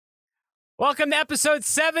Welcome to episode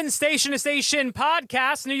 7, Station to Station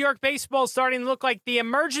podcast. New York baseball starting to look like the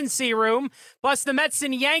emergency room. Plus the Mets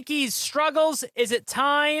and Yankees struggles. Is it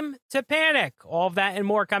time to panic? All of that and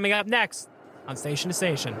more coming up next on Station to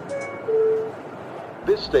Station.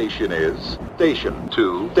 This station is Station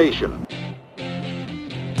to Station.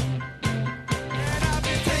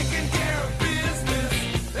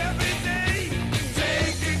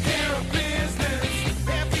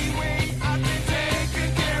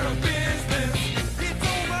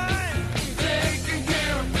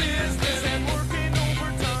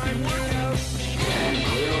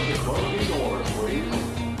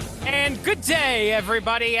 Good day,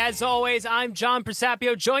 everybody. As always, I'm John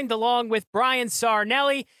Presapio, joined along with Brian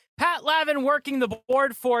Sarnelli, Pat Lavin working the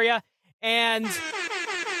board for you. And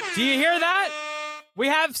do you hear that? We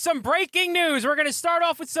have some breaking news. We're going to start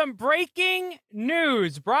off with some breaking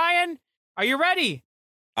news. Brian, are you ready?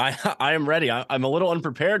 I am ready. I'm a little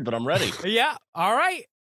unprepared, but I'm ready. Yeah. All right.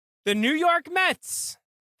 The New York Mets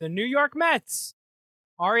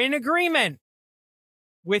are in agreement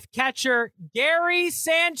with catcher Gary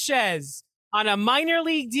Sanchez on a minor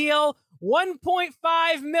league deal,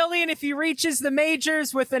 $1.5 million if he reaches the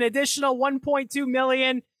majors, with an additional $1.2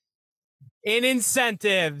 million in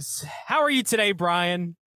incentives. How are you today,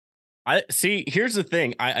 Brian? Here's the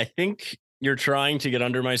thing. I think you're trying to get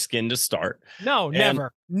under my skin to start. No,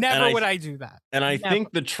 never would I do that. And I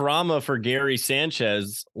think the trauma for Gary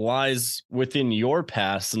Sanchez lies within your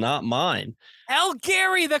past, not mine. El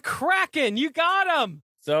Gary, the Kraken, you got him.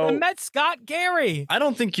 So the Mets got Gary. I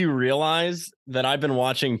don't think you realize that I've been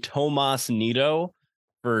watching Tomas Nido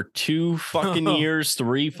for 3 fucking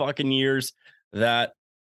years, that,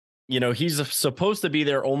 you know, he's supposed to be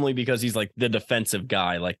there only because he's like the defensive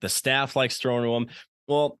guy. Like the staff likes throwing to him.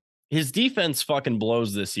 Well, his defense fucking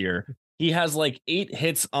blows this year. He has like 8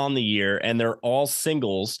 hits on the year and they're all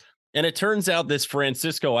singles. And it turns out this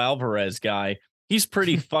Francisco Alvarez guy, he's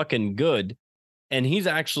pretty fucking good. And he's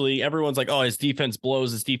actually, everyone's like, oh, his defense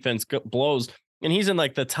blows. And he's in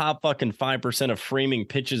like the top fucking 5% of framing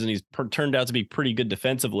pitches. And he's turned out to be pretty good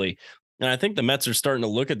defensively. And I think the Mets are starting to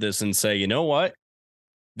look at this and say, you know what?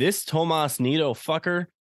 This Tomas Nido fucker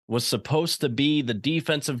was supposed to be the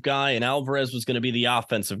defensive guy and Alvarez was going to be the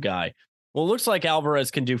offensive guy. Well, it looks like Alvarez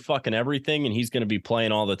can do fucking everything and he's going to be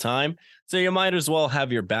playing all the time. So you might as well have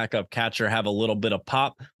your backup catcher have a little bit of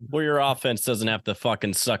pop where your offense doesn't have to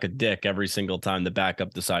fucking suck a dick every single time the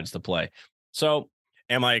backup decides to play. So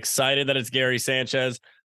am I excited that it's Gary Sanchez?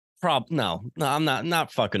 No, I'm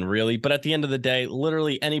not fucking really. But at the end of the day,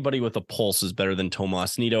 literally anybody with a pulse is better than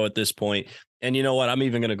Tomas Nido at this point. And you know what? I'm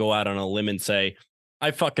even going to go out on a limb and say,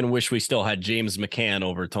 I fucking wish we still had James McCann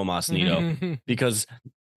over Tomas Nido because,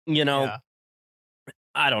 you know, yeah.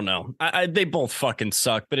 I don't know. They both fucking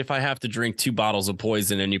suck. But if I have to drink 2 bottles of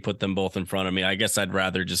poison and you put them both in front of me, I guess I'd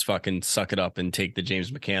rather just fucking suck it up and take the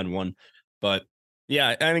James McCann one. But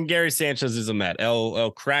yeah, I mean, Gary Sanchez is a Met.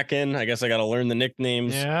 El Kraken. I guess I got to learn the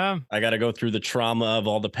nicknames. Yeah. I got to go through the trauma of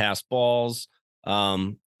all the past balls.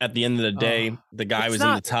 At the end of the day, the guy was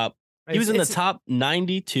in the top. He was in the top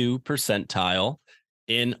 92 percentile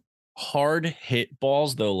in hard hit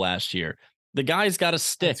balls, though, last year. The guy's got a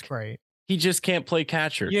stick. That's great. He just can't play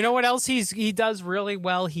catcher. You know what else he does really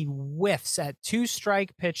well? He whiffs at 2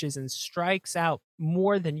 strike pitches and strikes out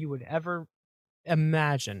more than you would ever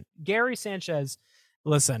imagine. Gary Sanchez,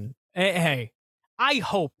 listen, hey, I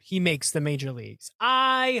hope he makes the major leags.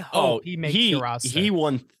 I hope he makes the roster. He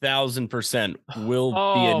 1,000% will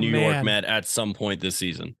be a New York Met at some point this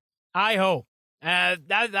season. I hope.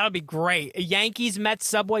 That'll be great. A Yankees Mets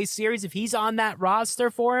Subway Series, if he's on that roster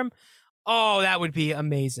for him, oh, that would be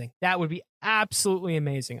amazing. That would be absolutely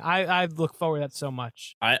amazing. I look forward to that so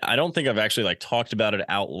much. I don't think I've actually like talked about it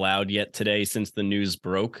out loud yet today since the news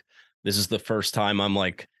broke. This is the first time I'm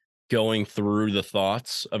like going through the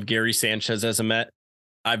thoughts of Gary Sanchez as a Met.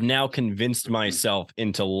 I've now convinced myself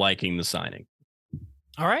into liking the signing.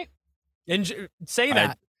 All right. And say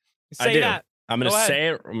that. Say that. I'm going to say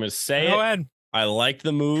it. I'm going to say it. Go ahead. I like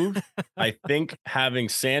the move. I think having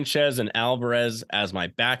Sanchez and Alvarez as my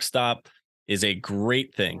backstop is a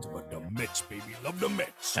great thing. But the Mets, baby, love the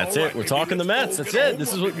Mets. That's it. We're talking the Mets. That's it.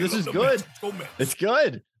 This is good. It's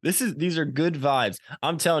good. These are good vibes.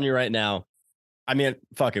 I'm telling you right now. I mean,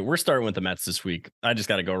 fuck it. We're starting with the Mets this week. I just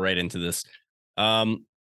got to go right into this. I'm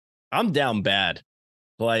down bad.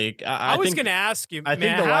 Like I was going to ask you, I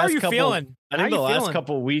think how are you feeling? I think the last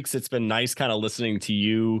couple of weeks it's been nice kind of listening to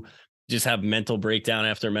you just have mental breakdown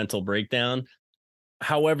after mental breakdown.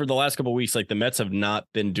 However, the last couple of weeks, like the Mets have not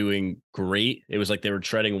been doing great. It was like they were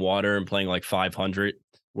treading water and playing like 500,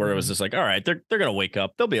 where it was just like, all right, they're going to wake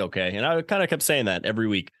up. They'll be okay. And I kind of kept saying that every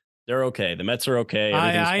week. They're okay. The Mets are okay.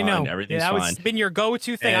 Everything's I fine. know. Everything's that fine. was been your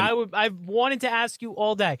go-to thing. And I've wanted to ask you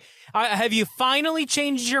all day. Have you finally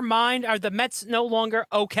changed your mind? Are the Mets no longer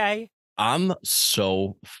okay? I'm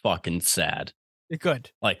so fucking sad.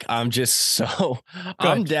 Good. Like, I'm just so Good.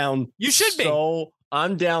 I'm down. You should be.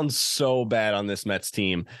 I'm down so bad on this Mets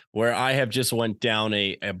team where I have just went down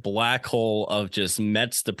a black hole of just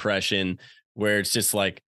Mets depression where it's just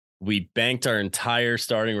like we banked our entire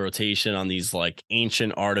starting rotation on these like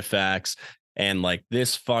ancient artifacts and like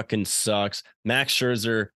this fucking sucks. Max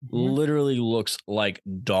Scherzer literally looks like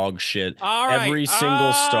dog shit. All right. Every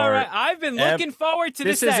single start. Right. I've been looking forward to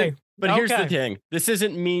this day. But here's the thing. This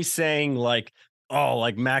isn't me saying like, oh,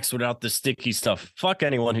 like Max without the sticky stuff. Fuck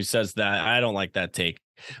anyone who says that. I don't like that take.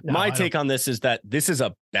 No, My take on this is that this is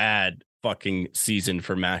a bad fucking season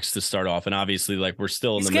for Max to start off. And obviously, like, we're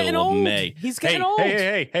still in the middle of May. He's getting old.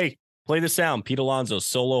 Hey. Play the sound. Pete Alonso,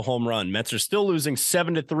 solo home run. Mets are still losing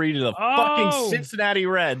 7-3 to the fucking Cincinnati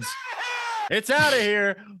Reds. It's out of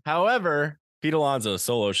here. However, Pete Alonso,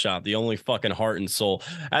 solo shot, the only fucking heart and soul.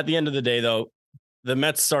 At the end of the day, though, the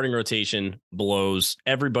Mets starting rotation blows.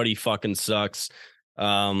 Everybody fucking sucks.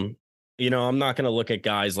 I'm not going to look at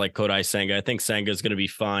guys like Kodai Senga. I think Senga is going to be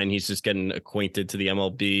fine. He's just getting acquainted to the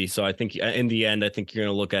MLB. So I think in the end, I think you're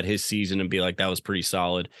going to look at his season and be like, that was pretty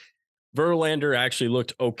solid. Verlander actually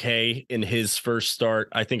looked okay in his first start.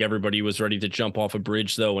 I think everybody was ready to jump off a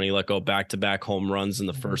bridge, though, when he let go back-to-back home runs in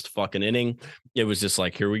the first fucking inning. It was just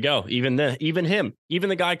like, here we go. Even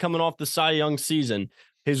the guy coming off the Cy Young season,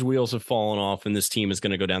 his wheels have fallen off, and this team is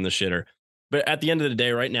going to go down the shitter. But at the end of the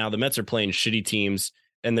day, right now, the Mets are playing shitty teams,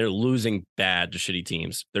 and they're losing bad to shitty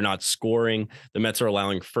teams. They're not scoring. The Mets are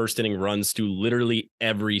allowing first-inning runs to literally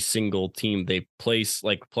every single team they play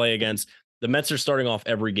against. The Mets are starting off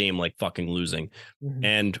every game like fucking losing.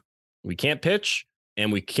 And we can't pitch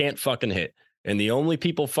and we can't fucking hit. And the only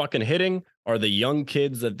people fucking hitting are the young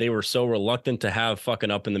kids that they were so reluctant to have fucking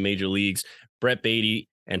up in the major leagues. Brett Beatty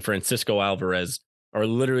and Francisco Alvarez are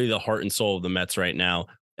literally the heart and soul of the Mets right now.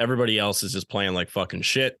 Everybody else is just playing like fucking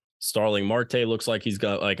shit. Starling Marte looks like he's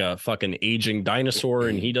got like a fucking aging dinosaur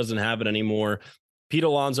and he doesn't have it anymore. Pete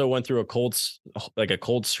Alonso went through a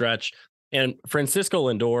cold stretch, and Francisco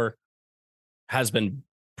Lindor has been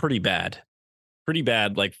pretty bad.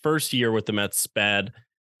 Like, first year with the Mets, bad.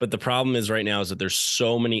 But the problem is right now is that there's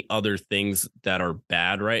so many other things that are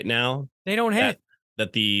bad right now. They don't hit.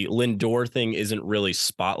 That the Lindor thing isn't really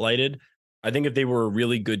spotlighted. I think if they were a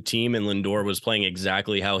really good team and Lindor was playing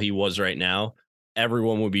exactly how he was right now,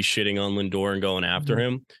 everyone would be shitting on Lindor and going after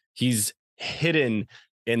him. He's hidden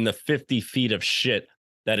in the 50 feet of shit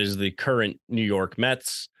that is the current New York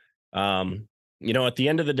Mets. At the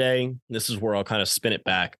end of the day, this is where I'll kind of spin it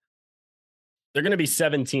back. They're going to be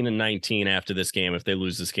 17-19 after this game if they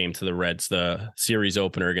lose this game to the Reds, the series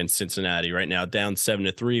opener against Cincinnati. Right now, down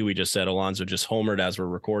 7-3. We just said Alonso just homered as we're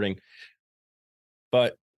recording.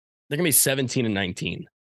 But they're going to be 17-19.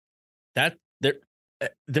 That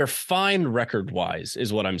they're fine record-wise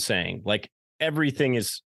is what I'm saying. Like, everything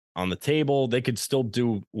is on the table. They could still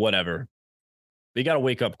do whatever. But you got to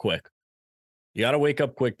wake up quick. You got to wake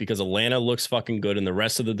up quick because Atlanta looks fucking good and the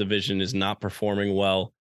rest of the division is not performing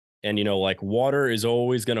well. And, water is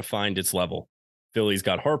always going to find its level. Philly's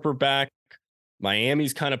got Harper back.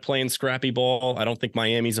 Miami's kind of playing scrappy ball. I don't think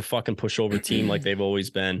Miami's a fucking pushover team like they've always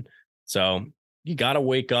been. So you got to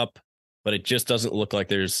wake up, but it just doesn't look like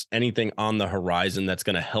there's anything on the horizon that's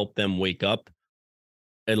going to help them wake up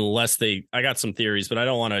unless I got some theories, but I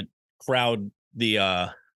don't want to crowd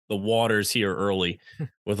the waters here early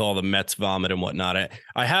with all the Mets vomit and whatnot.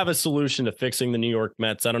 I have a solution to fixing the New York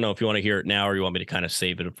Mets. I don't know if you want to hear it now or you want me to kind of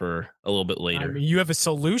save it for a little bit later. I mean, you have a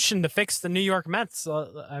solution to fix the New York Mets.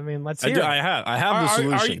 Let's hear it. I have the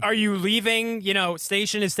solution. Are you leaving,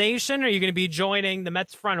 station to station? Are you going to be joining the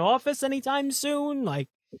Mets front office anytime soon? Like,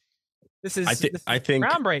 this is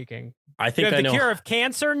groundbreaking. I think you have the cure of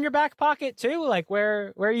cancer in your back pocket too. Like,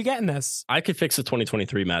 where are you getting this? I could fix the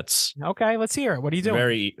 2023 Mets. Okay, let's hear it. What are you doing?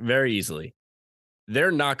 Very, very easily.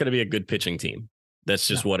 They're not going to be a good pitching team. That's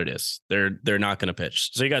just what it is. They're not going to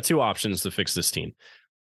pitch. So you got two options to fix this team.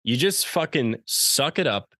 You just fucking suck it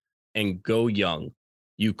up and go young.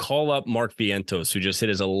 You call up Mark Vientos, who just hit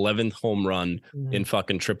his 11th home run in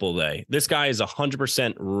fucking AAA. This guy is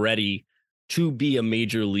 100% ready to be a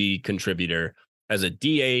major league contributor. As a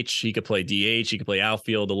DH, he could play DH, he could play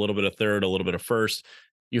outfield, a little bit of third, a little bit of first.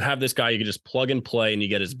 You have this guy, you can just plug and play and you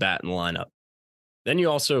get his bat in the lineup. Then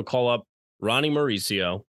you also call up Ronnie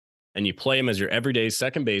Mauricio and you play him as your everyday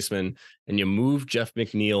second baseman and you move Jeff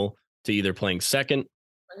McNeil to either playing second,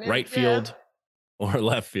 right field, or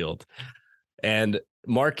left field. And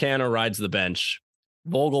Mark Canha rides the bench.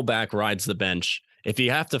 Vogelback rides the bench. If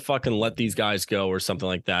you have to fucking let these guys go or something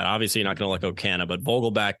like that, obviously you're not going to let go Canna, but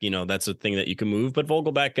Vogelback, that's a thing that you can move, but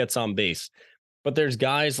Vogelback gets on base. But there's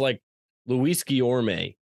guys like Luis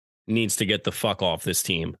Guillorme needs to get the fuck off this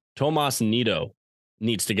team. Tomas Nido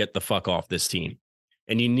needs to get the fuck off this team.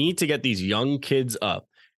 And you need to get these young kids up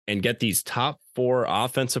and get these top 4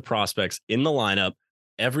 offensive prospects in the lineup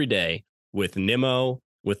every day with Nimmo,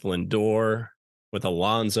 with Lindor, with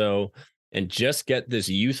Alonso, and just get this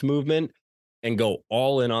youth movement and go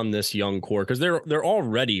all in on this young core because they're all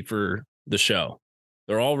ready for the show.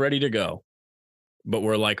 They're all ready to go. But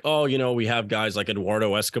we're like, we have guys like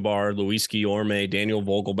Eduardo Escobar, Luis Guillorme, Daniel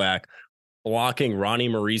Vogelback blocking Ronnie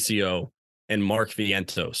Mauricio and Mark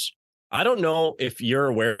Vientos. I don't know if you're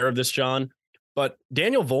aware of this, John, but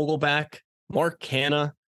Daniel Vogelback, Mark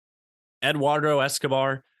Canna, Eduardo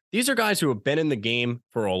Escobar, these are guys who have been in the game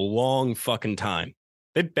for a long fucking time.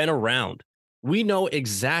 They've been around. We know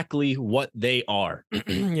exactly what they are.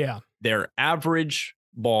 Yeah. They're average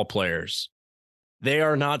ball players. They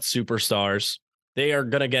are not superstars. They are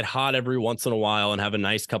going to get hot every once in a while and have a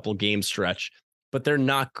nice couple game stretch, but they're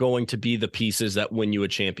not going to be the pieces that win you a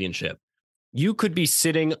championship. You could be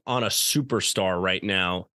sitting on a superstar right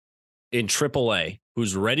now in AAA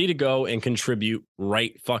who's ready to go and contribute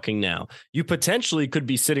right fucking now. You potentially could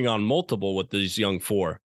be sitting on multiple with these young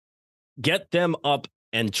 4. Get them up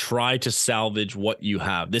and try to salvage what you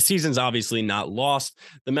have. This season's obviously not lost.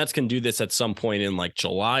 The Mets can do this at some point in like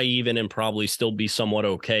July even and probably still be somewhat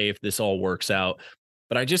okay if this all works out.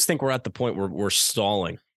 But I just think we're at the point where we're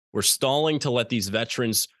stalling. We're stalling to let these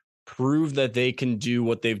veterans prove that they can do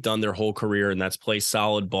what they've done their whole career, and that's play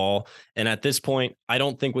solid ball. And at this point, I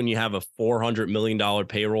don't think when you have a $400 million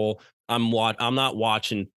payroll, I'm not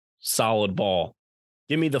watching solid ball.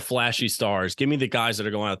 Give me the flashy stars. Give me the guys that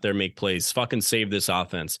are going out there, make plays, fucking save this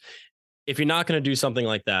offense. If you're not going to do something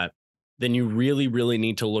like that, then you really, really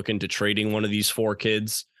need to look into trading one of these 4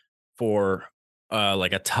 kids for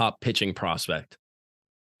like a top pitching prospect.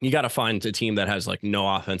 You got to find a team that has like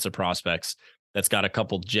no offensive prospects, that's got a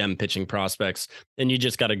couple gem pitching prospects, and you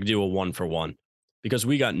just got to do a 1-for-1 because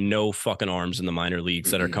we got no fucking arms in the minor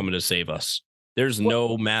leagues that are coming to save us. There's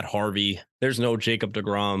no Matt Harvey. There's no Jacob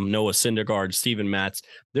deGrom, Noah Syndergaard, Steven Matz.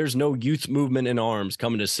 There's no youth movement in arms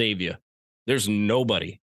coming to save you. There's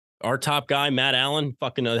nobody. Our top guy, Matt Allen,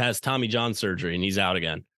 fucking has Tommy John surgery and he's out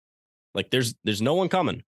again. Like there's no one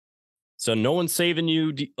coming. So no one's saving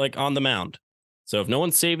you like on the mound. So if no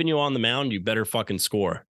one's saving you on the mound, you better fucking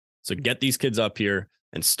score. So get these kids up here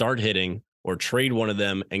and start hitting or trade one of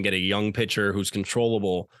them and get a young pitcher who's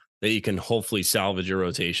controllable that you can hopefully salvage your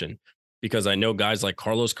rotation. Because I know guys like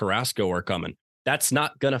Carlos Carrasco are coming. That's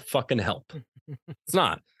not going to fucking help. It's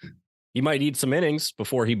not. He might need some innings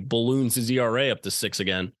before he balloons his ERA up to 6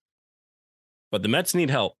 again. But the Mets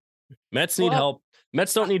need help. Mets need help.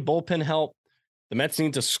 Mets don't need bullpen help. The Mets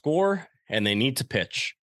need to score and they need to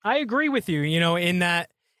pitch. I agree with you, in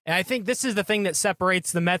that. And I think this is the thing that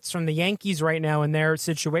separates the Mets from the Yankees right now in their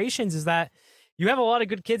situations is that you have a lot of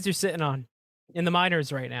good kids you're sitting on in the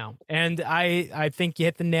minors right now. And I think you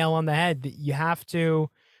hit the nail on the head that you have to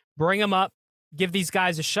bring them up, give these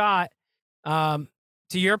guys a shot. To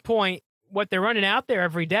your point, what they're running out there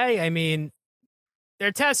every day, I mean,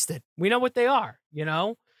 they're tested. We know what they are,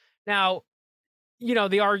 Now,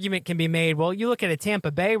 the argument can be made, well, you look at a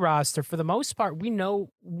Tampa Bay roster, for the most part, we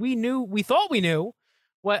thought we knew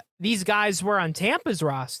what these guys were on Tampa's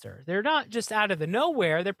roster. They're not just out of the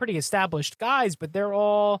nowhere. They're pretty established guys, but they're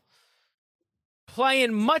all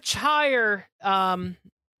playing much higher than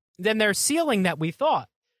their ceiling that we thought.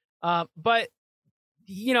 But,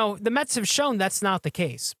 the Mets have shown that's not the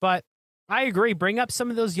case. But I agree. Bring up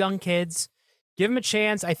some of those young kids. Give them a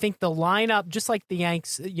chance. I think the lineup, just like the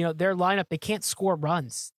Yanks, their lineup, they can't score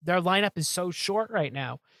runs. Their lineup is so short right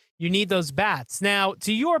now. You need those bats. Now,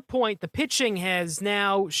 to your point, the pitching has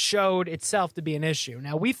now showed itself to be an issue.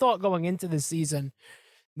 Now, we thought going into the season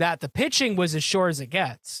that the pitching was as sure as it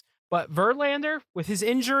gets. But Verlander, with his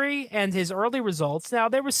injury and his early results, now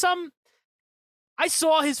there was I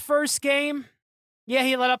saw his first game. Yeah,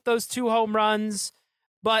 he let up those 2 home runs.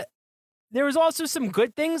 But there was also some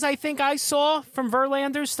good things I think I saw from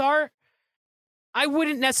Verlander's start. I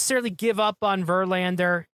wouldn't necessarily give up on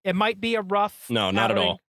Verlander. It might be a rough. No, not at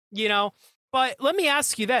all. But let me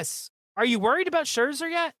ask you this. Are you worried about Scherzer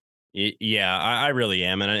yet? Yeah, I really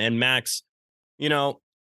am. And Max,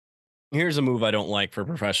 here's a move I don't like for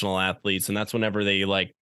professional athletes. And that's whenever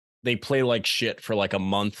they play like shit for like a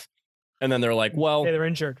month. And then they're like, well, they're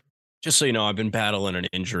injured. Just so you know, I've been battling an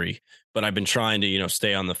injury, but I've been trying to,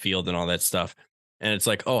 stay on the field and all that stuff. And it's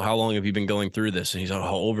like, oh, how long have you been going through this? And he's like,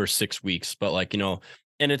 oh, over 6 weeks. But like, and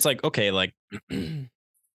it's like, okay, like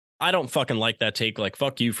I don't fucking like that take. Like,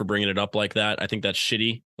 fuck you for bringing it up like that. I think that's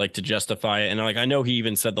shitty, like to justify it. And like, I know he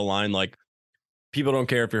even said the line, like, people don't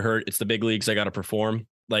care if you're hurt. It's the big leagues. I got to perform.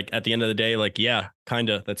 Like at the end of the day, like, yeah,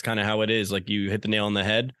 that's kind of how it is. Like you hit the nail on the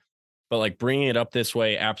head, but like bringing it up this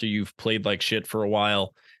way after you've played like shit for a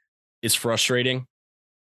while is frustrating.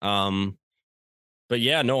 But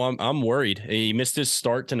yeah, no, I'm worried. He missed his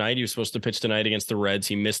start tonight. He was supposed to pitch tonight against the Reds.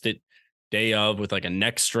 He missed it day of with like a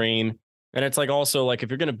neck strain. And it's like also like if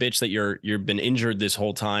you're gonna bitch that you've been injured this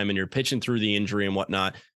whole time and you're pitching through the injury and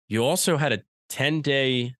whatnot, you also had a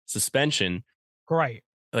 10-day suspension. Right.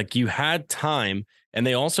 Like you had time, and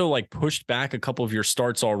they also like pushed back a couple of your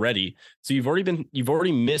starts already. So you've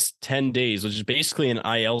already missed 10 days, which is basically an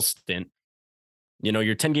IL stint.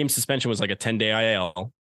 Your 10-game suspension was like a 10-day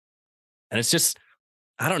IL. And it's just,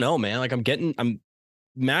 I don't know, man. Like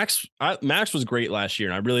Max was great last year,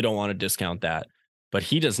 and I really don't want to discount that, but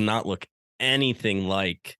he does not look anything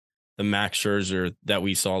like the Max Scherzer that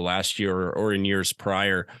we saw last year or in years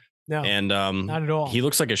prior. No, and not at all. He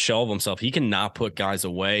looks like a shell of himself. He cannot put guys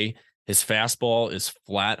away. His fastball is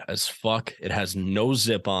flat as fuck. It has no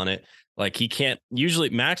zip on it. Like he can't usually.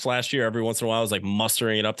 Max last year, every once in a while, was like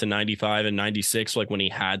mustering it up to 95 and 96, like when he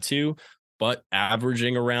had to, but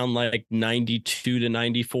averaging around like 92 to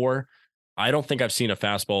 94. I don't think I've seen a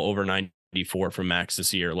fastball over 94 from Max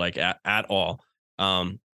this year, like at all.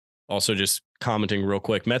 Also, just commenting real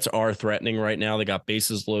quick, Mets are threatening right now. They got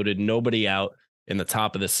bases loaded, nobody out in the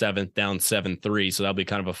top of the seventh, down 7-3. So that'll be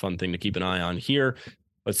kind of a fun thing to keep an eye on here.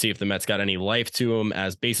 Let's see if the Mets got any life to them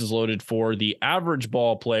as bases loaded for the average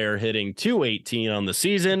ball player hitting 218 on the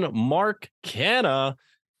season, Mark Canha.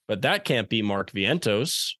 But that can't be Mark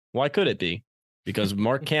Vientos. Why could it be? Because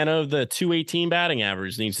Mark Canha, the 218 batting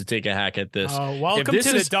average, needs to take a hack at this. Oh, welcome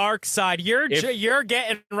to the dark side. You're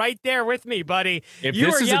getting right there with me, buddy. You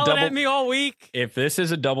were yelling at me all week. If this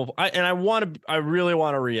is a double, I really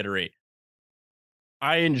want to reiterate,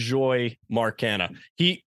 I enjoy Mark Canha.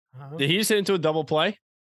 Did he just hit into a double play?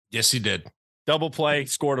 Yes, he did. Double play,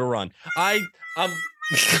 scored a run. I'm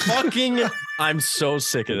so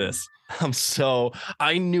sick of this.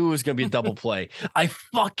 I knew it was going to be a double play. I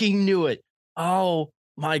fucking knew it. Oh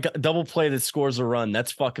my God. Double play that scores a run.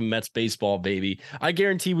 That's fucking Mets baseball, baby. I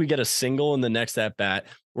guarantee we get a single in the next at bat.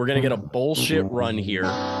 We're going to get a bullshit run here,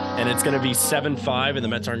 and it's going to be 7-5, and the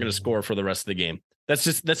Mets aren't going to score for the rest of the game. That's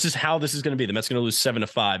just how this is going to be. The Mets going to lose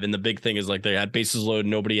 7-5. And the big thing is like they had bases loaded,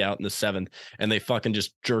 nobody out in the seventh, and they fucking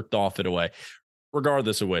just jerked off it away.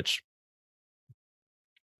 Regardless of which,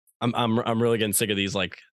 I'm really getting sick of these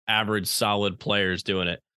like average solid players doing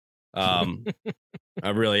it. I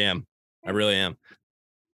really am.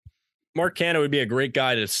 Mark Canha would be a great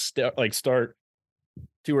guy to start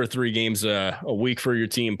 2 or 3 games a week for your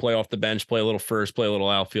team, play off the bench, play a little first, play a little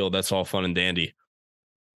outfield. That's all fun and dandy.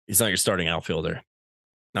 He's not your starting outfielder.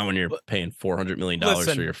 Not when you're paying $400 million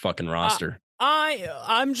for your fucking roster.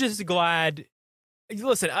 I'm just glad.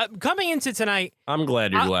 Listen, coming into tonight, I'm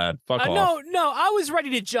glad you're glad. Fuck off. No, I was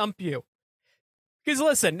ready to jump you. Because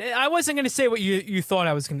listen, I wasn't going to say what you thought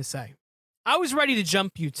I was going to say. I was ready to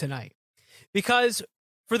jump you tonight because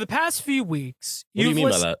for the past few weeks, what do you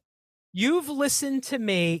mean by that? You've listened to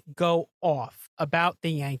me go off about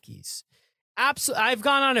the Yankees. Absolutely, I've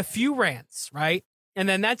gone on a few rants, right? And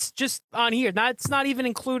then that's just on here. That's not even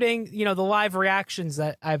including, the live reactions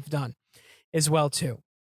that I've done as well, too.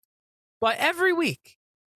 But every week,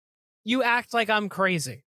 you act like I'm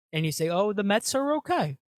crazy. And you say, oh, the Mets are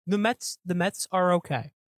okay. The Mets are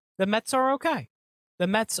okay. The Mets are okay. The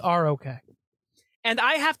Mets are okay. And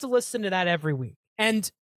I have to listen to that every week. And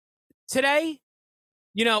today,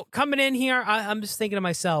 coming in here, I'm just thinking to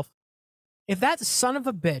myself, if that son of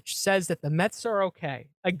a bitch says that the Mets are okay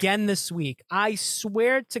again this week, I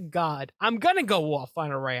swear to God, I'm going to go off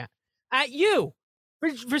on a rant at you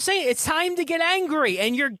for saying it's time to get angry,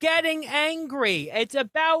 and you're getting angry. It's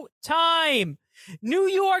about time. New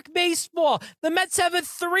York baseball, the Mets have a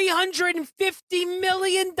 $350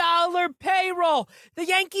 million payroll. The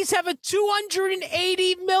Yankees have a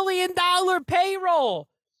 $280 million payroll.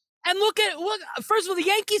 And look, first of all, the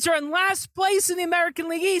Yankees are in last place in the American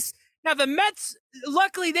League East. Now, the Mets,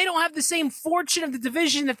 luckily, they don't have the same fortune of the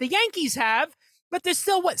division that the Yankees have, but they're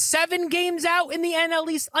still, 7 games out in the NL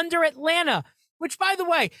East under Atlanta, which, by the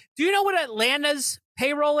way, do you know what Atlanta's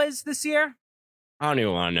payroll is this year? I don't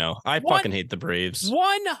even want to know. I fucking hate the Braves.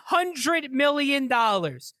 $100 million. $100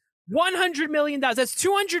 million. That's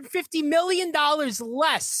 $250 million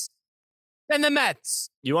less than the Mets.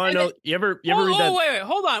 You want to know? You ever read that? Oh, wait.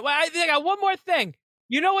 Hold on. I think I got one more thing.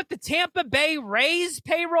 You know what the Tampa Bay Rays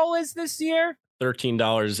payroll is this year?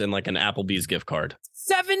 $13 and like an Applebee's gift card.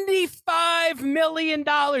 $75 million.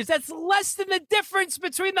 That's less than the difference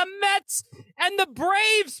between the Mets and the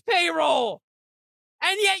Braves payroll.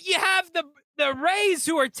 And yet you have the Rays,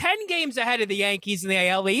 who are 10 games ahead of the Yankees in the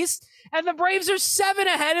AL East, and the Braves are 7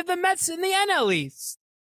 ahead of the Mets in the NL East.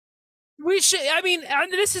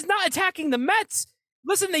 This is not attacking the Mets.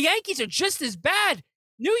 Listen, the Yankees are just as bad.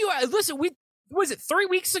 New York, listen, 3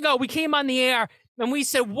 weeks ago we came on the air and we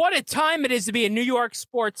said what a time it is to be a New York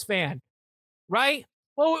sports fan, right?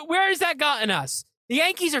 Well, where has that gotten us? The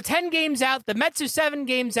Yankees are 10 games out. The Mets are 7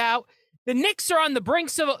 games out. The Knicks are on the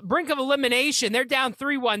brink of elimination. They're down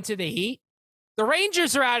 3-1 to the Heat. The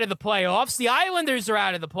Rangers are out of the playoffs. The Islanders are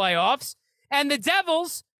out of the playoffs. And the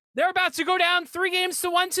Devils, they're about to go down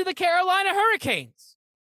 3-1 to the Carolina Hurricanes.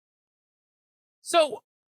 So,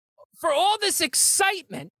 for all this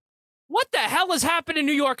excitement, what the hell has happened in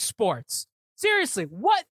New York sports? Seriously,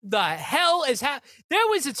 what the hell is happening? There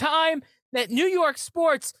was a time that New York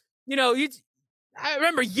sports, I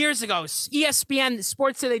remember years ago, ESPN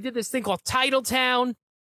Sports said they did this thing called Titletown,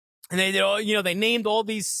 and they named all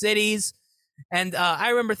these cities. And I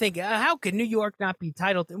remember thinking, how could New York not be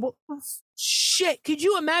titled? Well, shit, could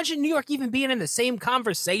you imagine New York even being in the same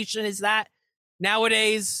conversation as that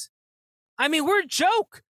nowadays? I mean, we're a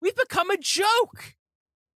joke. We've become a joke.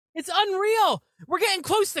 It's unreal. We're getting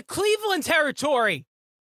close to Cleveland territory.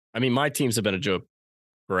 I mean, my teams have been a joke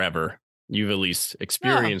forever. You've at least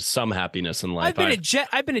experienced some happiness in life.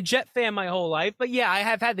 I've been a Jet fan my whole life, but yeah, I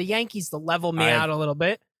have had the Yankees to level me out a little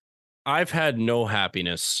bit. I've had no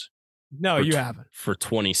happiness. No, you haven't. For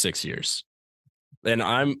 26 years. And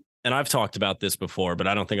I've talked about this before, but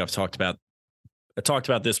I don't think I talked about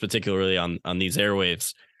this particularly on these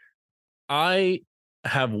airwaves. I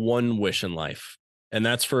have one wish in life, and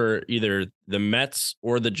that's for either the Mets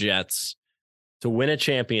or the Jets to win a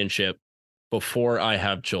championship before I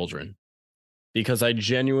have children, because I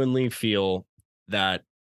genuinely feel that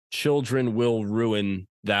children will ruin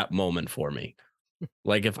that moment for me.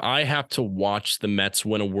 Like, if I have to watch the Mets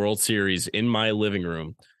win a World Series in my living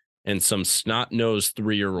room and some snot-nosed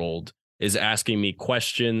 3-year-old is asking me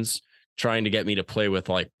questions, trying to get me to play with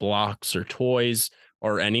like blocks or toys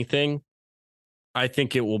or anything, I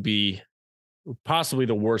think it will be possibly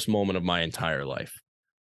the worst moment of my entire life.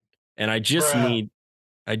 And I just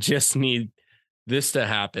need this to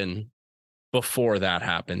happen before that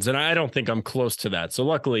happens. And I don't think I'm close to that. So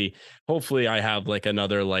luckily, hopefully I have like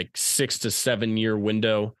another 6 to 7 year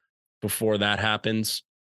window before that happens.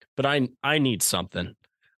 But I need something.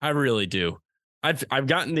 I really do. I've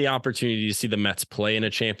gotten the opportunity to see the Mets play in a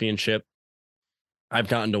championship. I've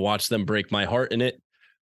gotten to watch them break my heart in it.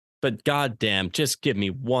 But goddamn, just give me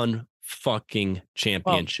one fucking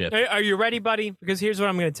championship. Well, are you ready, buddy? Because here's what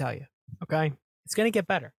I'm going to tell you. Okay, it's going to get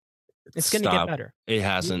better. It's going to get better. It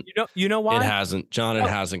hasn't. You know why? It hasn't, John. It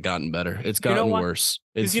hasn't gotten better. It's gotten worse.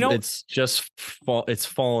 It's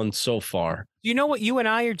fallen so far. Do you know what you and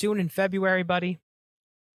I are doing in February, buddy?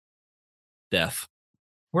 Death.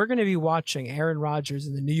 We're going to be watching Aaron Rodgers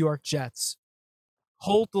and the New York Jets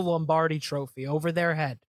hold the Lombardi Trophy over their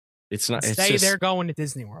head. It's not. They're going to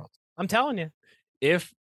Disney World. I'm telling you.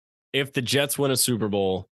 If the Jets win a Super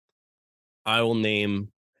Bowl, I will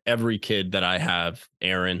name every kid that I have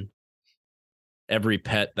Aaron, every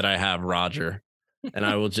pet that I have Roger, and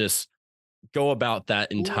I will just go about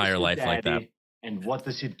that entire life like that. And what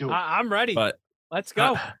does he do? I'm ready. But let's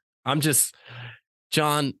go. I'm just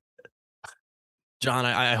John.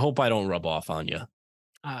 I hope I don't rub off on you.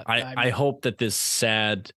 I hope that this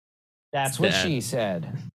sad. That's what she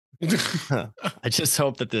said. I just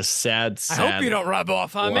hope that this sad I hope you don't rub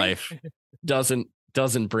off on life me.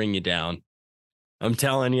 doesn't bring you down. I'm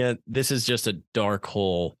telling you, this is just a dark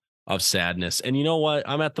hole of sadness. And you know what?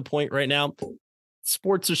 I'm at the point right now.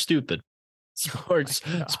 Sports are stupid.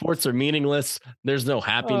 Sports are meaningless. There's no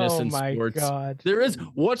happiness in sports. God. There is.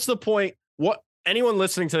 What's the point? What anyone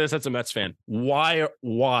listening to this that's a Mets fan? Why?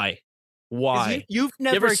 You've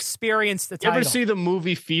never experienced the title. You ever see the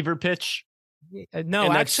movie Fever Pitch? No,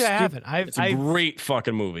 actually, I haven't. It's a great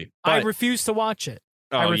fucking movie. I refuse to watch it.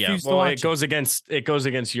 Oh yeah, well, it goes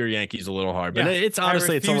against your Yankees a little hard, but it's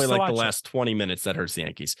honestly it's only like the last 20 minutes that hurts the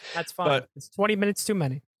Yankees. That's fine. But it's 20 minutes too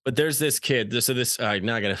many. But there's this kid. I'm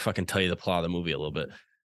not gonna fucking tell you the plot of the movie a little bit.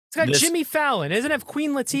 It's got Jimmy Fallon. Doesn't it have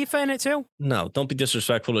Queen Latifah in it too? No, don't be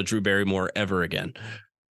disrespectful to Drew Barrymore ever again.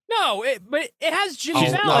 No, but it has Jimmy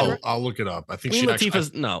Fallon. No, I'll look it up. I think Queen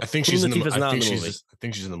Latifah's I think she's in the movie. I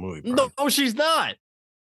think she's in the movie. Brian. No, she's not.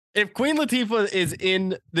 If Queen Latifah is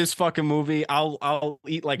in this fucking movie, I'll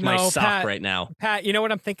eat my sock right now. Pat, you know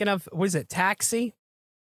what I'm thinking of? Was it Taxi?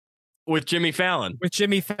 with Jimmy Fallon. With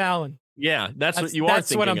Jimmy Fallon. Yeah, that's what you are thinking of.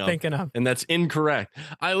 That's what I'm thinking of. And that's incorrect.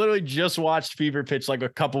 I literally just watched Fever Pitch like a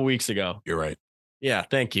couple weeks ago. You're right. Yeah,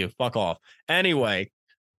 thank you. Fuck off. Anyway,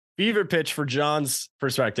 Fever Pitch, for John's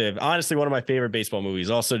perspective, honestly, one of my favorite baseball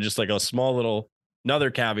movies. Also, just like a small little,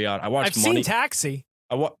 another caveat. I've seen Taxi.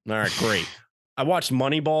 All right, great. I watched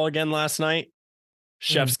Moneyball again last night.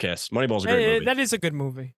 Chef's kiss. Moneyball's a great movie. That is a good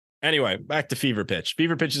movie. Anyway, back to Fever Pitch.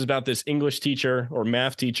 Fever Pitch is about this English teacher or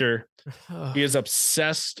math teacher. He is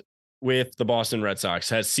obsessed with the Boston Red Sox,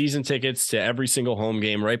 has season tickets to every single home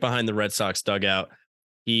game right behind the Red Sox dugout.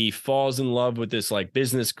 He falls in love with this like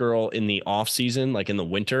business girl in the off season, like in the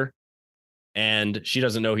winter. And she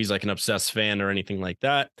doesn't know he's like an obsessed fan or anything like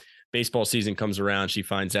that. Baseball season comes around. She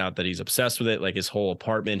finds out that he's obsessed with it. Like his whole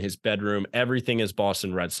apartment, his bedroom, everything is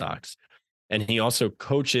Boston Red Sox. And he also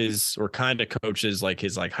coaches or kind of coaches like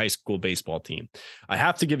his like high school baseball team. I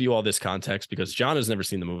have to give you all this context because John has never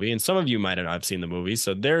seen the movie and some of you might not have seen the movie.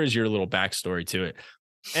 So there is your little backstory to it.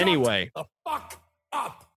 Anyway. Shut the fuck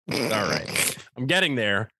up. All right. I'm getting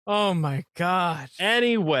there. Oh my God.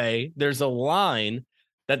 Anyway, there's a line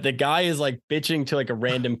that the guy is like bitching to like a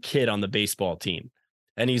random kid on the baseball team.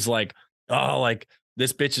 And he's like, oh, like,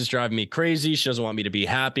 this bitch is driving me crazy. She doesn't want me to be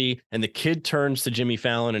happy. And the kid turns to Jimmy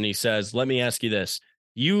Fallon and he says, let me ask you this.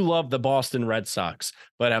 You love the Boston Red Sox,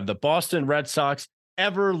 but have the Boston Red Sox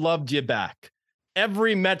ever loved you back?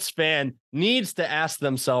 Every Mets fan needs to ask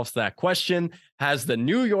themselves that question. Has the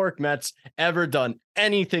New York Mets ever done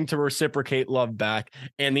anything to reciprocate love back?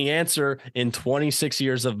 And the answer in 26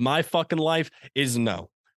 years of my fucking life is no.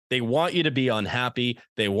 They want you to be unhappy.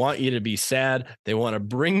 They want you to be sad. They want to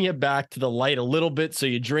bring you back to the light a little bit. So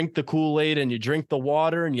you drink the Kool-Aid and you drink the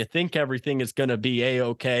water and you think everything is going to be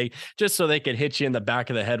A-okay just so they could hit you in the back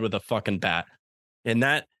of the head with a fucking bat. And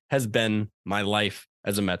that has been my life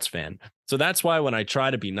as a Mets fan. So that's why when I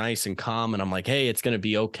try to be nice and calm and I'm like, hey, it's going to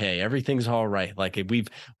be okay. Everything's all right. Like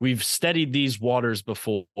we've steadied these waters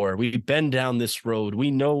before. We've been down this road.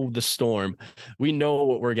 We know the storm. We know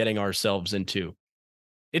what we're getting ourselves into.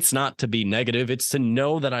 It's not to be negative. It's to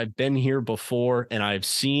know that I've been here before and I've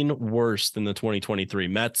seen worse than the 2023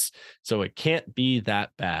 Mets. So it can't be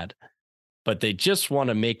that bad, but they just want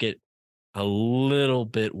to make it a little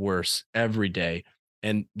bit worse every day.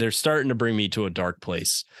 And they're starting to bring me to a dark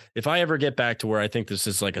place. If I ever get back to where I think this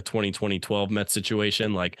is like a 2012 Mets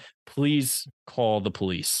situation, like please call the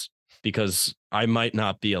police because I might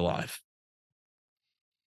not be alive.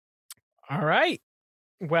 All right.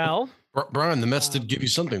 Well, Brian, the Mets did give you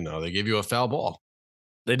something, though. They gave you a foul ball.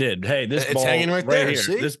 They did. Hey, this it's ball hanging right there. Here.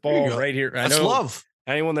 See? This ball right here. That's love.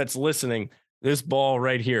 Anyone that's listening, this ball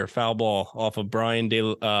right here, foul ball off of Brian De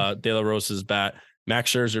La Rosa's bat.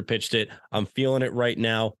 Max Scherzer pitched it. I'm feeling it right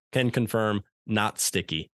now. Can confirm, not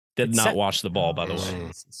sticky. Did not wash the ball, by the way.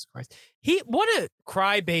 Jesus Christ. What a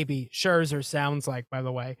crybaby Scherzer sounds like, by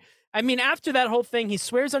the way. I mean, after that whole thing, he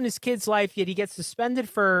swears on his kid's life, yet he gets suspended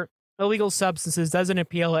for illegal substances, doesn't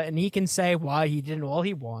appeal it, and he can say why he did all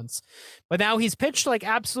he wants. But now he's pitched like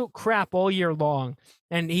absolute crap all year long.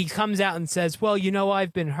 And he comes out and says, well,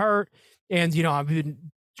 I've been hurt and, I've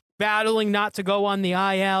been battling not to go on the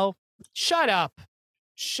IL. Shut up.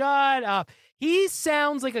 Shut up. He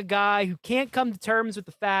sounds like a guy who can't come to terms with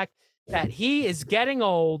the fact that he is getting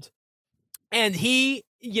old and he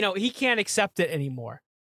can't accept it anymore.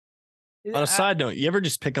 On a side note, you ever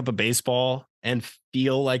just pick up a baseball and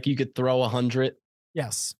feel like you could throw 100?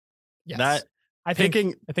 Yes. I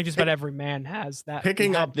think just about every man has that.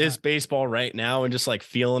 Picking up this baseball right now and just like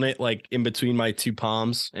feeling it like in between my two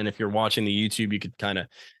palms. And if you're watching the YouTube, you could kind of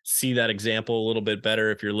see that example a little bit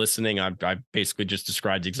better. If you're listening, I basically just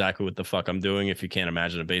described exactly what the fuck I'm doing. If you can't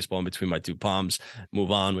imagine a baseball in between my two palms,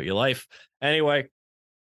 move on with your life. Anyway,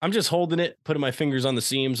 I'm just holding it, putting my fingers on the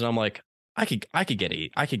seams, and I'm like, I could get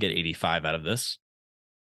 85 out of this.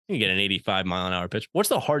 You can get an 85 mile an hour pitch. What's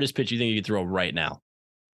the hardest pitch you think you could throw right now?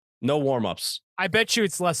 No warm-ups. I bet you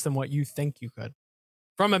it's less than what you think you could.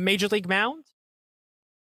 From a major league mound?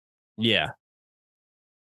 Yeah.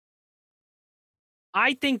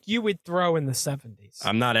 I think you would throw in the 70s.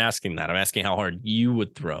 I'm not asking that. I'm asking how hard you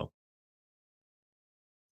would throw.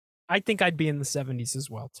 I think I'd be in the 70s as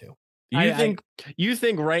well, too. You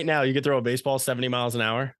think right now you could throw a baseball 70 miles an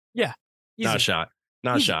hour? Yeah. Easy. Not a shot.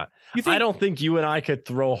 Not a shot. I don't think you and I could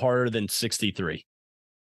throw harder than 63.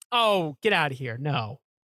 Oh, get out of here. No.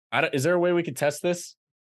 Is there a way we could test this?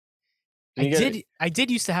 I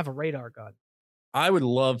did used to have a radar gun. I would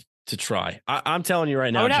love to try. I'm telling you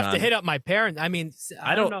right now, I would have John, to hit up my parents. I mean,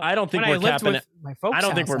 I don't think we're capping it. My folks' I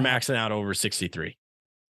don't think house, we're maxing out over 63.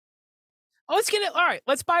 Let's get it. All right,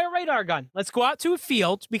 let's buy a radar gun. Let's go out to a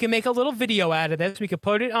field. We can make a little video out of this. We could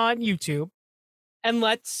put it on YouTube, and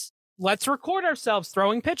let's record ourselves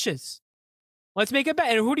throwing pitches. Let's make a bet.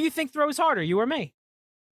 And who do you think throws harder, you or me?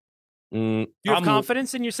 You have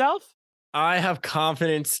confidence in yourself? I have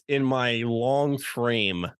confidence in my long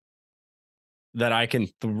frame that I can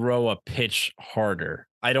throw a pitch harder.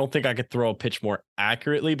 I don't think I could throw a pitch more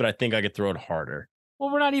accurately, but I think I could throw it harder.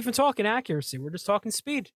 Well, we're not even talking accuracy. We're just talking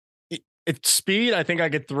speed. It's speed. I think I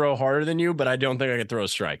could throw harder than you, but I don't think I could throw a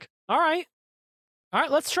strike. All right,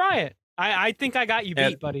 let's try it. I think I got you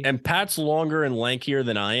beat, buddy. And Pat's longer and lankier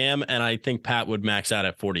than I am, and I think Pat would max out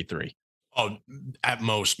at 43. Oh, at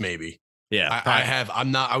most, maybe. Yeah,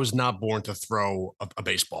 I was not born to throw a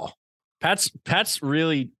baseball. Pat's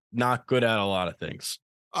really not good at a lot of things.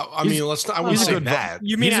 I mean, let's not. I wouldn't say that.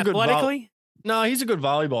 You mean athletically? No, he's a good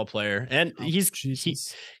volleyball player, and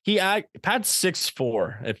Pat's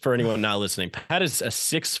 6'4". For anyone not listening, Pat is a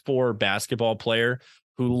 6'4" basketball player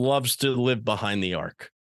who loves to live behind the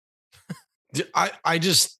arc. I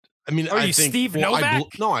mean, Are you think Steve Novak?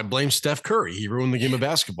 I blame Steph Curry. He ruined the game of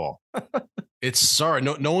basketball.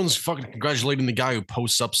 No one's fucking congratulating the guy who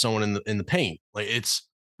posts up someone in the paint. Like it's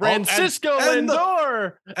Francisco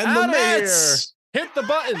Lindor and the Mets hit the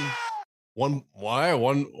button. One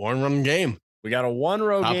run game. We got a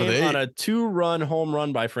 1-run game on a 2-run home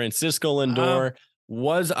run by Francisco Lindor.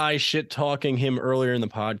 Was I shit talking him earlier in the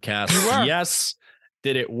podcast? Yes.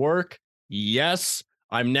 Did it work? Yes.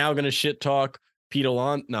 I'm now going to shit talk Pete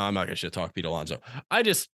Alonso. No, I'm not going to shit talk Pete Alonso.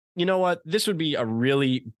 You know what? This would be a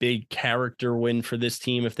really big character win for this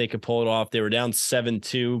team if they could pull it off. They were down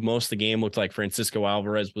 7-2. Most of the game looked like Francisco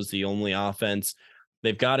Alvarez was the only offense.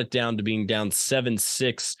 They've got it down to being down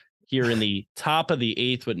 7-6 here in the top of the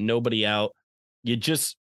 8th with nobody out. You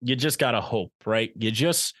just got to hope, right? You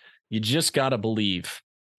just got to believe.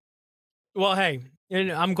 Well, hey,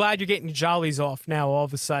 I'm glad you're getting jollies off now all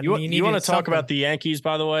of a sudden. You want to talk about the Yankees,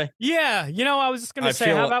 by the way? Yeah. I was just going to say,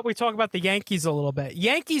 how about we talk about the Yankees a little bit?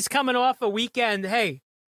 Yankees coming off a weekend. Hey,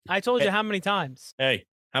 I told you how many times. Hey,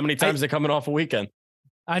 how many times they're coming off a weekend?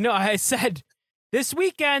 I know. I said this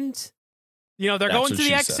weekend, they're going to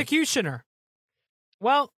the executioner.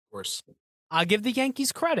 Well, of course, I'll give the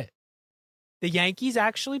Yankees credit. The Yankees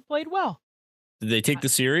actually played well. Did they take the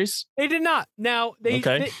series? They did not. Now, they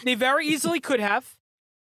very easily could have.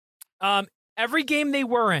 Every game they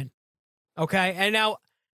were in. Okay. And now,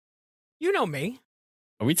 you know me.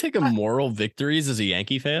 Are we taking moral victories as a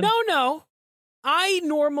Yankee fan? No. I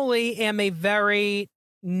normally am a very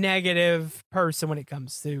negative person when it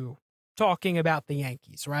comes to talking about the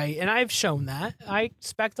Yankees, right? And I've shown that. I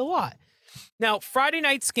expect a lot. Now, Friday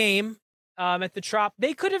night's game at the Trop,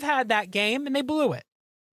 they could have had that game and they blew it.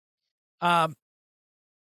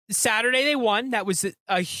 Saturday they won. That was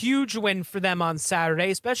a huge win for them on Saturday,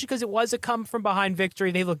 especially because it was a come from behind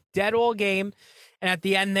victory. They looked dead all game. And at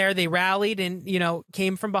the end there, they rallied and,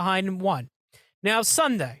 came from behind and won. Now,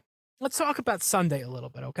 Sunday. Let's talk about Sunday a little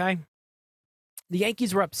bit, okay? The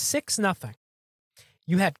Yankees were up 6-0.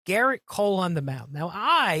 You had Garrett Cole on the mound. Now,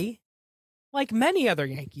 I, like many other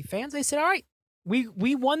Yankee fans, I said, all right,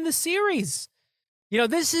 we won the series.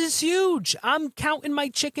 This is huge. I'm counting my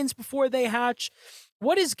chickens before they hatch.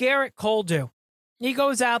 What does Garrett Cole do? He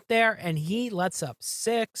goes out there and he lets up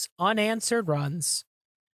 6 unanswered runs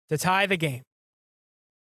to tie the game.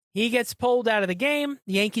 He gets pulled out of the game.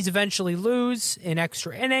 The Yankees eventually lose in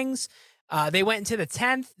extra innings. They went into the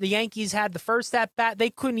 10th. The Yankees had the first at-bat. They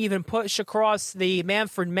couldn't even push across the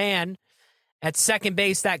Manfred man at second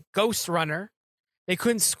base, that ghost runner. They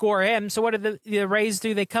couldn't score him. So what did the Rays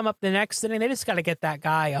do? They come up the next inning. They just got to get that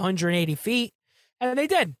guy 180 feet. And they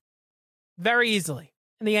did. Very easily.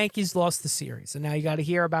 And the Yankees lost the series. And now you got to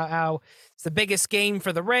hear about how it's the biggest game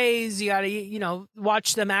for the Rays. You got to,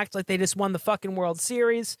 watch them act like they just won the fucking World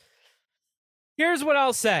Series. Here's what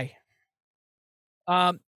I'll say.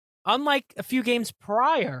 Unlike a few games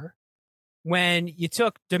prior, when you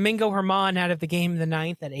took Domingo Germán out of the game in the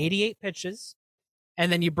 9th at 88 pitches,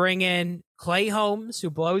 and then you bring in Clay Holmes, who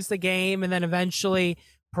blows the game, and then eventually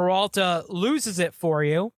Peralta loses it for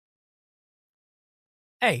you.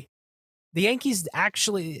 Hey, the Yankees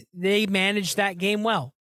they managed that game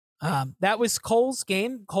well. That was Cole's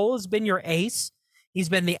game. Cole has been your ace. He's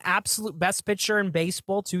been the absolute best pitcher in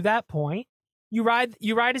baseball to that point. You ride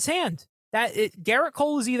his hand. Garrett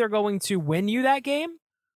Cole is either going to win you that game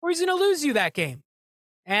or he's going to lose you that game.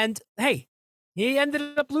 And hey, he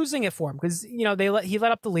ended up losing it for him because he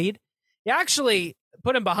let up the lead. He actually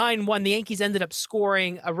put him behind one. The Yankees ended up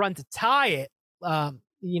scoring a run to tie it,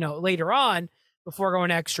 later on before going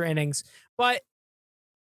extra innings. But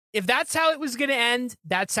if that's how it was going to end,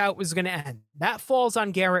 that's how it was going to end. That falls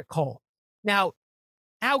on Garrett Cole. Now,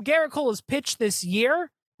 how Garrett Cole has pitched this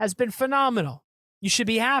year has been phenomenal. You should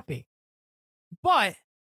be happy. But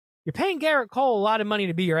you're paying Garrett Cole a lot of money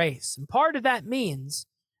to be your ace. And part of that means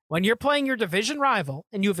when you're playing your division rival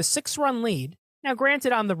and you have a 6-run lead, now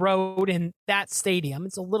granted on the road in that stadium,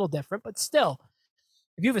 it's a little different, but still,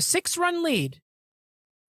 if you have a 6-run lead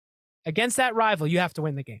against that rival, you have to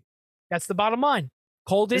win the game. That's the bottom line.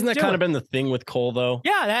 Cole didn't Isn't that kind of been the thing with Cole, though?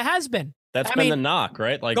 Yeah, that has been. That's been the knock,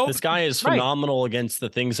 right? Like, this guy is phenomenal against the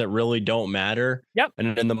things that really don't matter. Yep.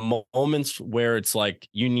 And in the moments where it's like,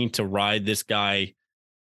 you need to ride this guy.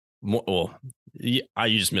 Well, you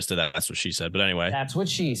just missed it. That's what she said. But anyway. That's what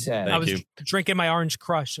she said. I was drinking my Orange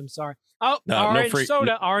Crush. I'm sorry. Oh, no, orange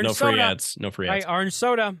soda. No free ads. No free ads. Right, orange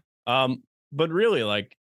soda. But really,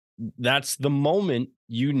 like, that's the moment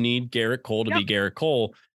you need Garrett Cole to be Garrett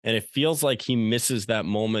Cole. And it feels like he misses that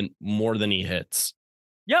moment more than he hits.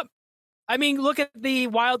 Yep. I mean, look at the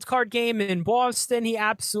wild card game in Boston. He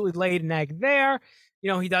absolutely laid an egg there. You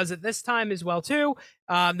know, he does it this time as well, too.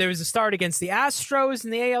 There was a start against the Astros in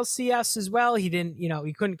the ALCS as well. He didn't,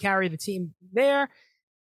 he couldn't carry the team there.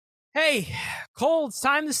 Hey, Cole, it's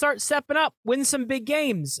time to start stepping up, win some big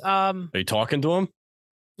games. Are you talking to him?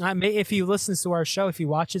 If he listens to our show, if he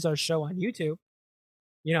watches our show on YouTube,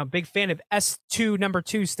 big fan of S2 number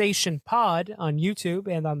 2 station pod on YouTube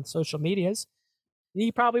and on social medias. He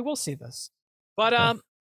probably will see this. But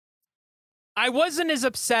I wasn't as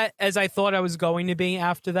upset as I thought I was going to be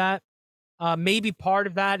after that. Maybe part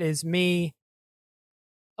of that is me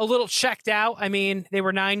a little checked out. I mean, they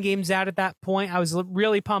were 9 games out at that point. I was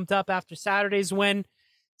really pumped up after Saturday's win.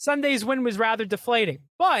 Sunday's win was rather deflating,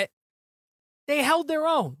 but they held their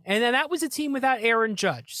own. And then that was a team without Aaron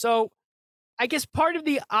Judge. So I guess part of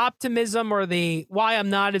the optimism or the why I'm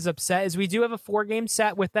not as upset is we do have a 4-game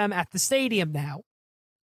set with them at the stadium now.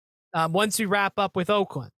 Once we wrap up with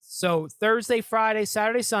Oakland. So Thursday, Friday,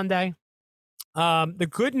 Saturday, Sunday. The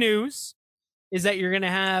good news is that you're going to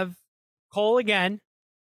have Cole again.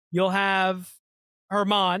 You'll have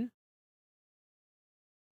Herman.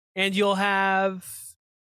 And you'll have...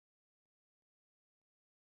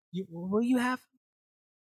 will you have?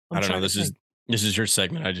 I don't know. This is your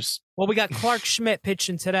segment. Well, we got Clark Schmidt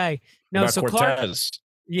pitching today. No, so Cortez.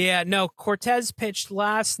 Cortez pitched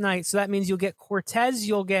last night, so that means you'll get Cortez,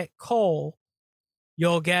 you'll get Cole, you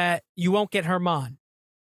won't get Herman.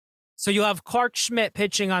 So you'll have Clark Schmidt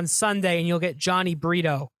pitching on Sunday, and you'll get Johnny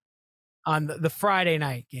Brito on the Friday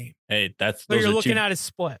night game. Hey, so you're looking at a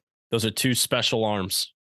split. Those are 2 special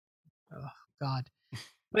arms. Oh God!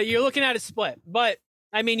 But you're looking at a split. But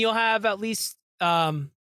I mean, you'll have at least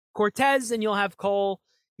Cortez, and you'll have Cole.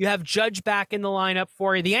 You have Judge back in the lineup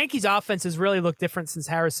for you. The Yankees' offense has really looked different since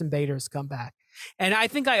Harrison Bader's come back. And I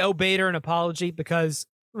think I owe Bader an apology because,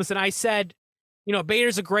 listen, I said,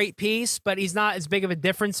 Bader's a great piece, but he's not as big of a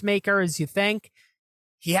difference maker as you think.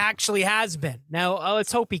 He actually has been. Now,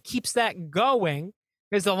 let's hope he keeps that going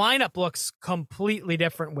because the lineup looks completely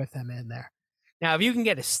different with him in there. Now, if you can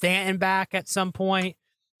get a Stanton back at some point,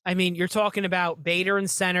 I mean, you're talking about Bader in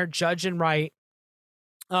center, Judge in right.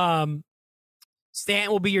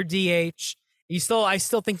 Stanton will be your DH. I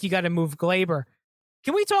still think you got to move Glaber.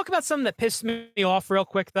 Can we talk about something that pissed me off real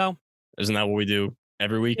quick, though? Isn't that what we do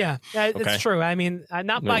every week? Yeah, it's true. I mean,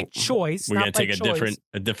 not by choice. We're going to take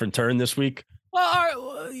a different turn this week.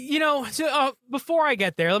 Well, before I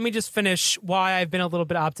get there, let me just finish why I've been a little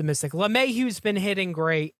bit optimistic. LeMahieu's been hitting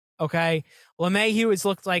great. Okay, LeMahieu has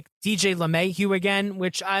looked like DJ LeMahieu again,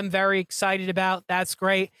 which I'm very excited about. That's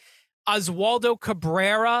great. Oswaldo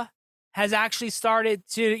Cabrera has actually started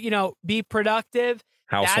to, be productive.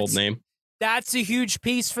 Household name. That's a huge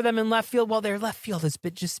piece for them in left field. Well, their left field has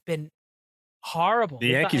just been horrible. The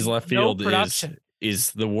Yankees' left field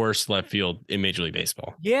is the worst left field in Major League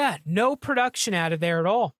Baseball. Yeah, no production out of there at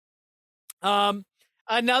all.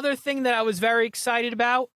 Another thing that I was very excited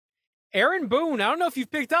about, Aaron Boone. I don't know if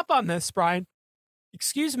you've picked up on this, Brian.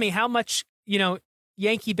 Excuse me, how much,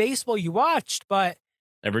 Yankee baseball you watched, but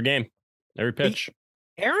every game, every pitch.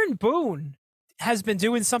 Aaron Boone has been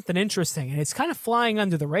doing something interesting, and it's kind of flying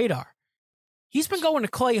under the radar. He's been going to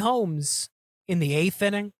Clay Holmes in the 8th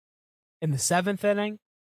inning, in the 7th inning,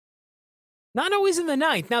 not always in the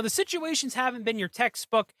 9th. Now, the situations haven't been your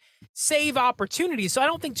textbook save opportunities, so I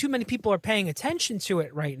don't think too many people are paying attention to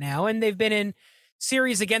it right now, and they've been in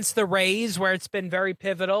series against the Rays where it's been very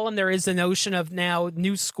pivotal, and there is a notion of now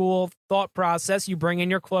new school thought process. You bring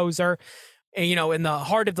in your closer, in the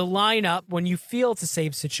heart of the lineup when you feel it's a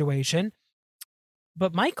save situation.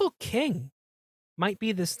 But Michael King might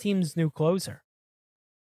be this team's new closer.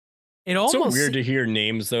 It It's so almost weird to hear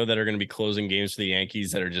names though that are going to be closing games for the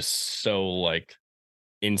Yankees that are just so like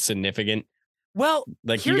insignificant. well.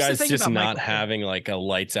 Like you Here's the guys thing just about not Michael King. having like a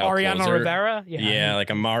lights out Mariano closer. Rivera. Yeah, like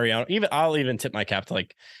a Mariano. I'll even tip my cap to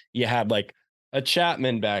like you had like a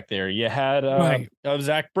Chapman back there. You had Right.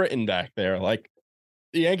 Zach Britton back there. Like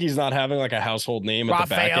the Yankees not having like a household name at the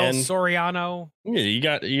back Rafael end. Soriano.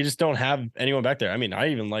 Yeah, you just don't have anyone back there. I mean,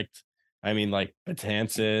 like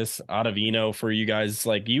Betances, Ottavino for you guys.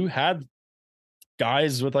 Like you had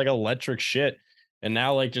guys with like electric shit, and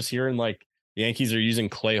now like just hearing like the Yankees are using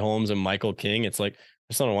Clay Holmes and Michael King. It's like I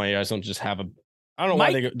just don't know why you guys don't just have a. I don't know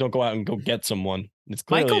why they don't go out and go get someone. It's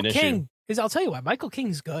clearly Michael an King, issue. because I'll tell you why. Michael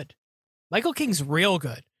King's good. Michael King's real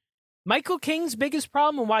good. Michael King's biggest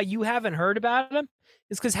problem and why you haven't heard about him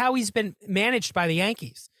is because how he's been managed by the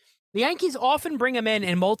Yankees. The Yankees often bring him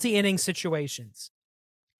in multi-inning situations.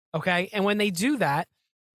 Okay. And when they do that,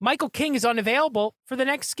 Michael King is unavailable for the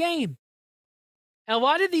next game. And a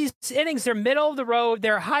lot of these innings, they're middle of the road,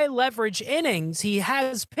 they're high leverage innings. He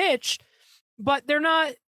has pitched, but they're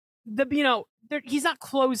not he's not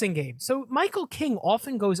closing games. So Michael King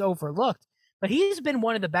often goes overlooked, but he's been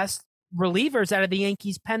one of the best relievers out of the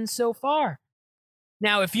Yankees pen so far.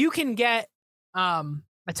 Now, if you can get a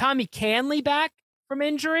Tommy Canley back from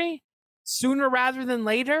injury sooner rather than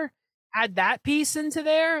later, add that piece into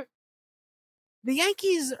there, the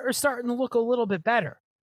Yankees are starting to look a little bit better.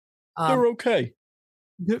 They're okay.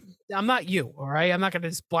 I'm not you, all right? I'm not going to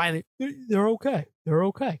just blindly. They're okay. They're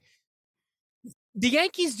okay. The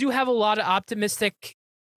Yankees do have a lot of optimistic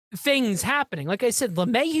things happening. Like I said,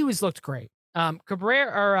 LeMahieu has looked great.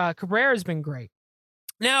 Cabrera's been great.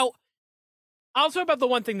 Now, I'll talk about the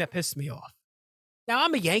one thing that pissed me off. Now,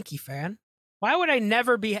 I'm a Yankee fan. Why would I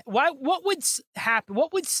never be? What would happen?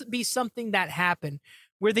 What would be something that happened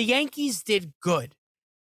where the Yankees did good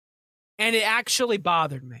and it actually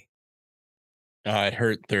bothered me? It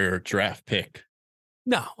hurt their draft pick.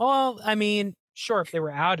 No. Well, I mean, sure, if they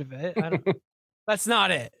were out of it. That's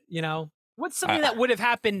not it. You know, what's something that would have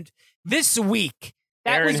happened this week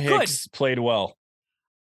that Aaron was Hicks good? Played well.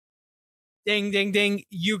 Ding, ding, ding.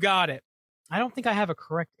 You got it. I don't think I have a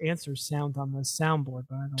correct answer sound on the soundboard,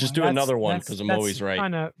 by the way. Just do another one because I'm always right.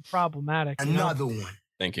 Kind of problematic. Another one.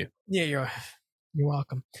 Thank you. Yeah, you're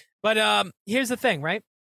welcome. But here's the thing, right?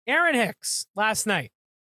 Aaron Hicks last night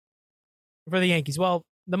for the Yankees. Well,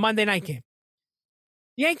 the Monday night game.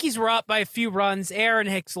 The Yankees were up by a few runs. Aaron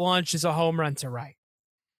Hicks launches a home run to right.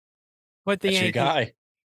 But the That's Yankees, your guy.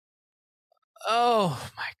 oh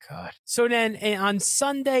my God. So then on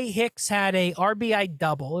Sunday, Hicks had a RBI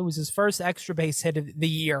double. It was his first extra base hit of the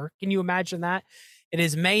year. Can you imagine that? It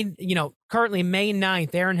is currently May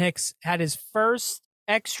 9th. Aaron Hicks had his first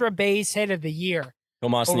extra base hit of the year.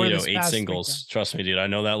 Tomas over Nido, this 8 past singles. weekend. Trust me, dude. I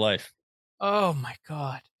know that life. Oh my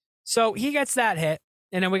God. So he gets that hit.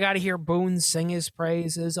 And then we got to hear Boone sing his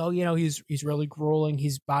praises. Oh, he's really grueling.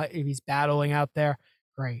 He's battling out there.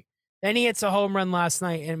 Great. Then he hits a home run last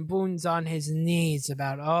night, and Boone's on his knees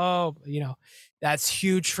about, that's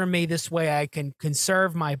huge for me. This way I can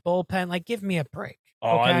conserve my bullpen. Like, give me a break.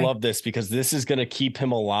 Oh, okay? I love this because this is going to keep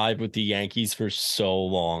him alive with the Yankees for so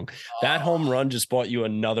long. That home run just bought you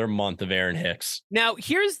another month of Aaron Hicks. Now,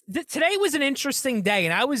 today was an interesting day,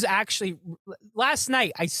 and I was actually last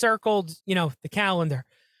night I circled, the calendar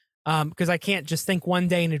because I can't just think one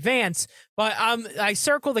day in advance. But I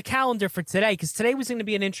circled the calendar for today because today was going to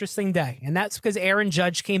be an interesting day, and that's because Aaron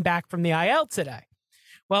Judge came back from the IL today.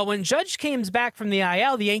 Well, when Judge came back from the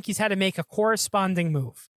IL, the Yankees had to make a corresponding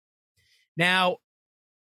move. Now,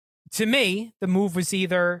 to me, the move was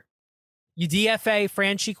either you DFA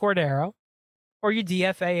Franchi Cordero or you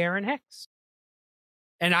DFA Aaron Hicks.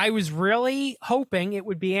 And I was really hoping it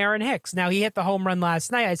would be Aaron Hicks. Now, he hit the home run last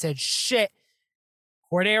night. I said, shit,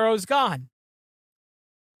 Cordero's gone.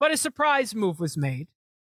 But a surprise move was made.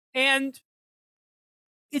 And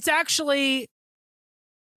it's actually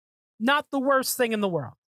not the worst thing in the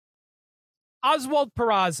world. Oswald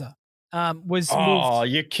Peraza was moved. Oh,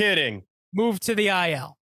 you're kidding. Moved to the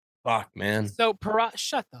IL. Fuck, man. So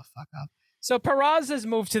shut the fuck up. So Peraza's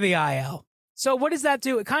moved to the IL. So what does that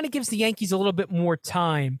do? It kind of gives the Yankees a little bit more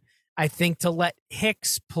time, I think, to let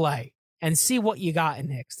Hicks play and see what you got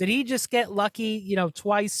in Hicks. Did he just get lucky,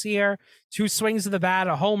 twice here, 2 swings of the bat,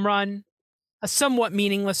 a home run, a somewhat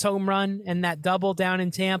meaningless home run, and that double down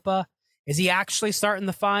in Tampa? Is he actually starting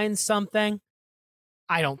to find something?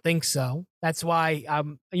 I don't think so. That's why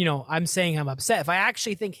I'm saying I'm upset. If I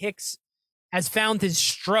actually think Hicks has found his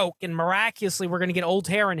stroke and miraculously we're going to get old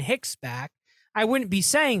Aaron Hicks back, I wouldn't be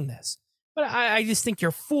saying this. But I just think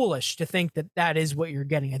you're foolish to think that that is what you're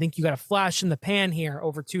getting. I think you got a flash in the pan here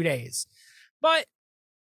over 2 days. But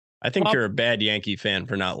I think Well- you're a bad Yankee fan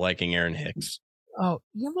for not liking Aaron Hicks. Oh,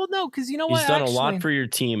 yeah, well, no, because you know what? He's done Actually, a lot for your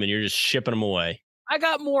team, and you're just shipping him away. I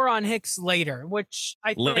got more on Hicks later, which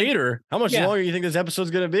I think. Later? How much Yeah. longer do you think this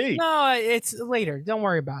episode's going to be? No, it's later. Don't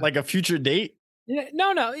worry about Like a future date? it.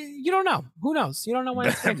 No, you don't know. Who knows? You don't know when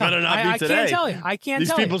it's going to Better come. not be I today. can't tell you. I can't These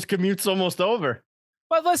tell you. people's commute's almost over.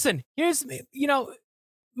 But listen, here's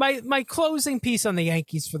my closing piece on the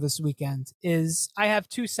Yankees for this weekend is I have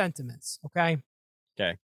two sentiments. Okay.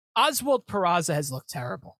 Okay. Oswald Peraza has looked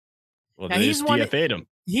terrible. Well, Now, they he's just one- DFA'd him.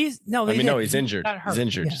 He's He's injured. got hurt. He's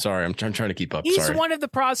injured. Yeah. Sorry, I'm trying to keep up. He's Sorry. one of the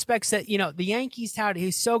prospects that, the Yankees touted.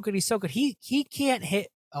 He's so good. He's so good. He can't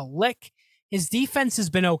hit a lick. His defense has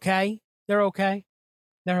been okay. They're okay.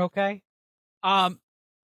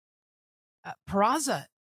 Peraza,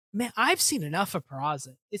 man, I've seen enough of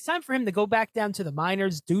Peraza. It's time for him to go back down to the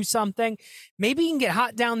minors, do something. Maybe he can get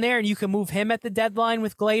hot down there and you can move him at the deadline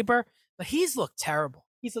with Glaber. But he's looked terrible.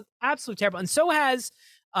 He's looked absolutely terrible. And so has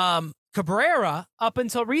Cabrera up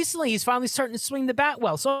until recently. He's finally starting to swing the bat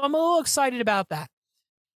well. So I'm a little excited about that.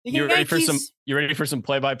 The You ready Yankees- for some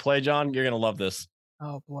play-by-play, John? You're gonna love this.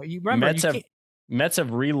 Oh boy, you remember Mets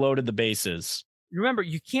have reloaded the bases. Remember,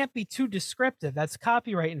 you can't be too descriptive. That's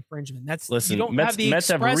copyright infringement. Listen, you don't Mets- have the Mets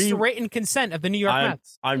have express written consent of the New York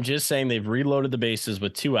Mets. I'm just saying they've reloaded the bases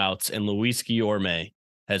with 2 outs, and Luis Guillorme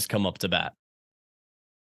has come up to bat.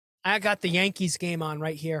 I got the Yankees game on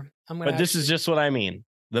right here. But this is just what I mean.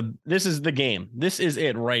 This is the game. This is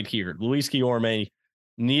it right here. Luis Guillorme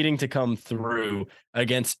needing to come through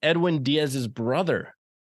against Edwin Diaz's brother,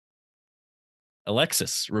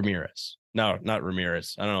 Alexis Ramirez. No, not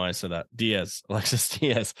Ramirez. I don't know why I said that. Diaz. Alexis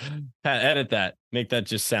Diaz. Pat, edit that. Make that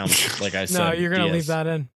just sound like I said. No, you're going to Diaz. leave that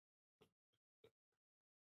in.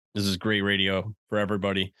 This is great radio for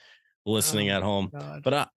everybody listening Oh, at home. God.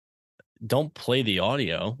 But don't play the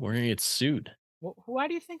audio. We're going to get sued. Why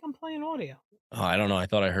do you think I'm playing audio? Oh, I don't know. I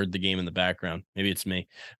thought I heard the game in the background. Maybe it's me.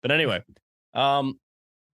 But anyway, I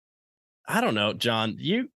don't know, John.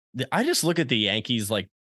 I just look at the Yankees like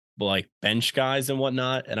bench guys and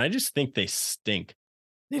whatnot, and I just think they stink.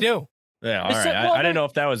 They do. Yeah, all They're right. so- I didn't know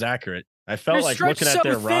if that was accurate. I felt they're like stretched looking at so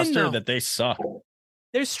their thin, roster though. that they suck.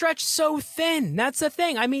 They're stretched so thin. That's the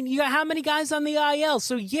thing. I mean, you got how many guys on the IL?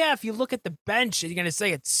 So, yeah, if you look at the bench, you're going to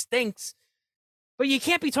say it stinks. But you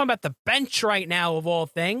can't be talking about the bench right now, of all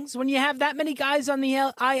things. When you have that many guys on the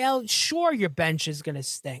IL, sure, your bench is going to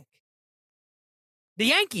stink. The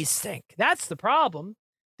Yankees stink. That's the problem.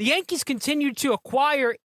 The Yankees continue to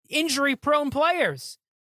acquire injury-prone players.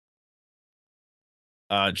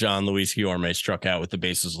 John, Luis Guillorme struck out with the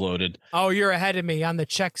bases loaded. Oh, you're ahead of me on the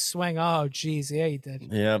check swing. Oh, geez. Yeah, you did.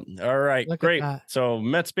 Yeah. All right. Look at Great. that. So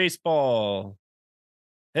Mets baseball.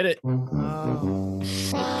 Hit it. Oh.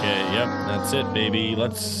 Okay. Yep. That's it, baby.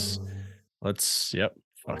 Let's. Yep.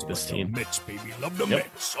 Fuck this The team. Mets, baby. Love the Yep.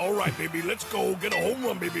 Mets. All right, baby. Let's go. Get a home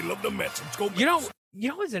run, baby. Love the Mets. Let's go. Mets. You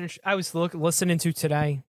know what's interesting? I was listening to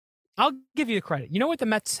today. I'll give you the credit. You know what the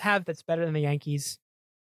Mets have that's better than the Yankees?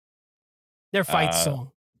 Their fight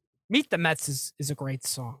song. Meet the Mets is a great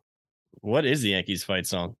song. What is the Yankees fight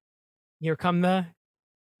song? Here come the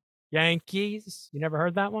Yankees. You never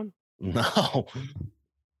heard that one? No. Oh my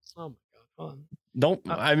god. Hold on. Don't.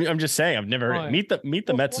 I'm just saying. I've never heard Oh, it. Meet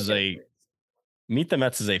the Mets We'll Meet the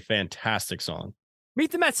Mets is a fantastic song.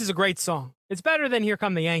 Meet the Mets is a great song. It's better than Here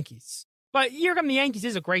Come the Yankees. But Here Come the Yankees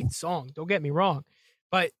is a great song. Don't get me wrong.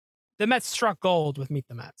 But the Mets struck gold with Meet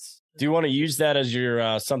the Mets. Do you want to use that as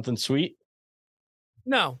your something sweet?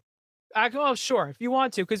 No. Oh, sure, if you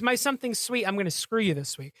want to, because my something sweet, I'm going to screw you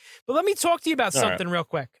this week. But let me talk to you about All something real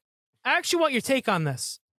quick. I actually want your take on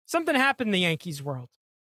this. Something happened in the Yankees world.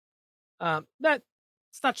 That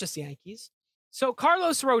it's not just the Yankees. So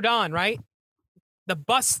Carlos Rodon, right? The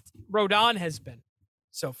bust Rodon has been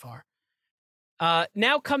so far.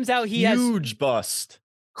 Now comes out he has Huge bust.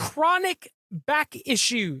 chronic back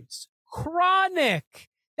issues. Chronic.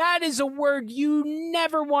 That is a word you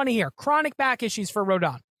never want to hear. Chronic back issues for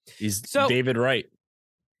Rodon. He's So- David Wright.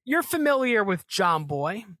 You're familiar with John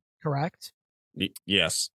Boy, correct?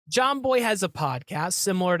 Yes. John Boy has a podcast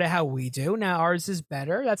similar to how we do. Now ours is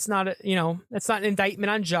better. That's not that's not an indictment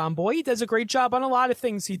on John Boy. He does a great job on a lot of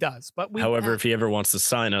things he does. But However, if he ever wants to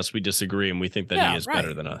sign us, we disagree and we think that Yeah, he is right.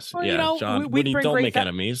 better than us. Well, yeah, John, we'd bring don't great make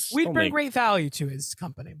enemies. we'd Don't bring make- great value to his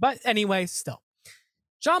company. But anyway, still.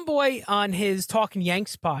 John Boy on his Talking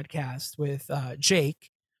Yanks podcast with Jake,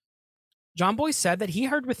 John Boy said that he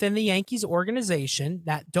heard within the Yankees organization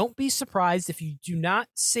that don't be surprised if you do not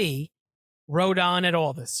see Rodon at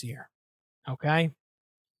all this year. Okay.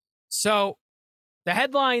 So the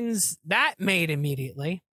headlines that made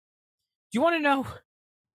immediately. Do you want to know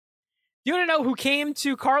You want to know who came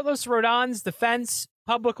to Carlos Rodon's defense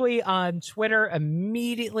publicly on Twitter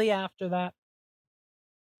immediately after that?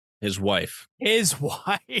 His wife. His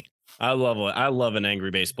wife. I love an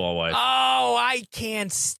angry baseball wife. Oh, I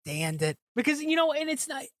can't stand it because, and it's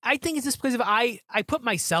not, I think it's just because if I put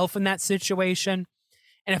myself in that situation.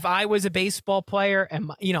 And if I was a baseball player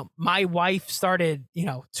and, my wife started,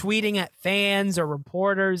 tweeting at fans or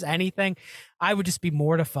reporters, anything, I would just be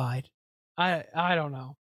mortified. I don't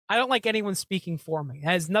know. I don't like anyone speaking for me. It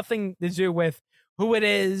has nothing to do with who it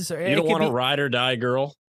is. Or you don't want a ride or die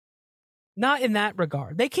girl? Not in that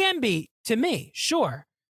regard. They can be to me, sure.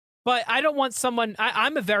 But I don't want someone,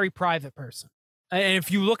 I'm a very private person. And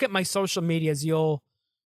if you look at my social medias, you'll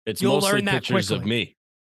learn that pictures quickly. Of me.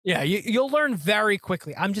 Yeah, you'll learn very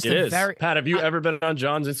quickly. I'm just Pat, have you ever been on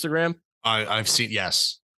John's Instagram? I've seen,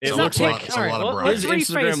 yes. It looks like a lot of his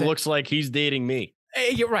Instagram looks like he's dating me.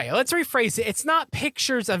 You're right. Let's rephrase it. It's not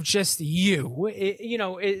pictures of just you.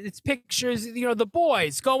 It's pictures, the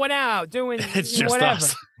boys going out, doing it's just whatever.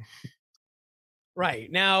 Us.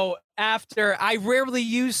 Right. Now, after I rarely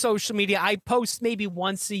use social media, I post maybe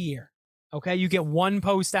once a year. Okay. You get one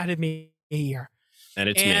post out of me a year. And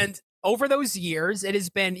it's me. Over those years, it has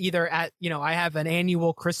been either at, I have an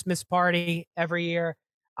annual Christmas party every year.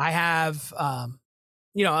 I have,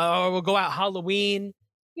 we'll go out Halloween.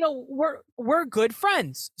 We're good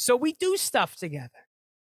friends. So we do stuff together.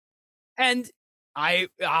 And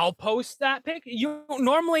I'll post that pic.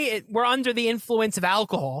 Normally we're under the influence of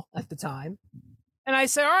alcohol at the time. And I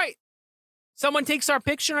say, all right, someone takes our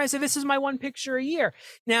picture. And I say, this is my one picture a year.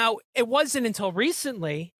 Now, it wasn't until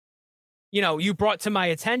recently, you brought to my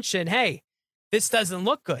attention, hey, this doesn't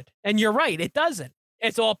look good. And you're right, it doesn't.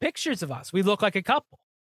 It's all pictures of us. We look like a couple.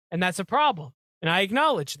 And that's a problem. And I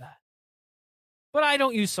acknowledge that. But I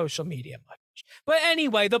don't use social media much. But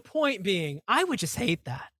anyway, the point being, I would just hate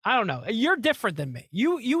that. I don't know. You're different than me.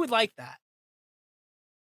 You would like that.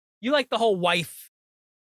 You like the whole wife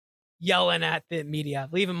yelling at the media.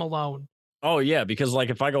 Leave him alone. Oh, yeah, because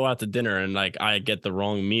if I go out to dinner and I get the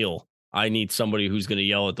wrong meal, I need somebody who's going to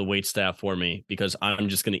yell at the wait staff for me because I'm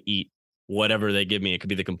just going to eat whatever they give me. It could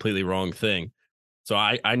be the completely wrong thing. So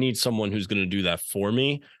I need someone who's going to do that for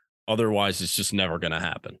me. Otherwise, it's just never going to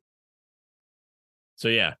happen. So,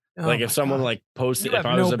 yeah, if someone posted, if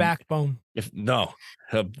I was backbone,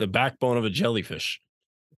 the backbone of a jellyfish.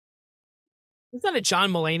 Is that a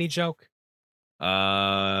John Mulaney joke?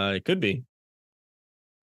 It could be.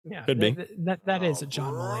 Yeah, could be. That is a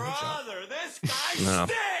John Mulaney joke. This guy No,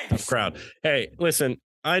 tough crowd. Hey, listen,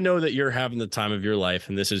 I know that you're having the time of your life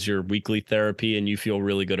and this is your weekly therapy and you feel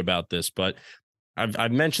really good about this, but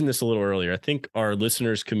I've mentioned this a little earlier. I think our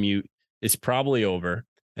listeners' commute is probably over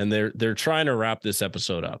and they're trying to wrap this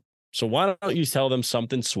episode up. So why don't you tell them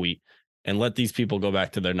something sweet and let these people go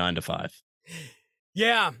back to their 9 to 5?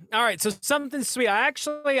 Yeah. All right. So something sweet. I'm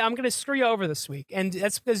going to screw you over this week. And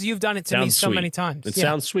that's because you've done it to me so many times. It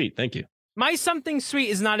sounds sweet. Thank you. My something sweet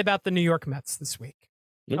is not about the New York Mets this week.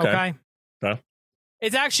 Okay.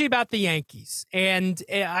 It's actually about the Yankees. And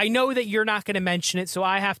I know that you're not going to mention it, so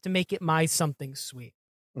I have to make it my something sweet.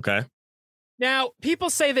 Okay. Now, people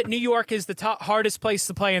say that New York is the hardest place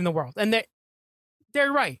to play in the world. And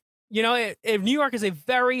they're right. New York is a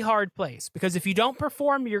very hard place because if you don't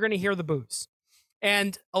perform, you're going to hear the boos.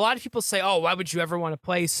 And a lot of people say, oh, why would you ever want to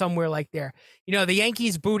play somewhere like there? The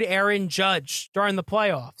Yankees booed Aaron Judge during the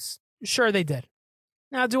playoffs. Sure, they did.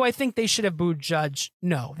 Now, do I think they should have booed Judge?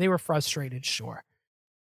 No, they were frustrated, sure.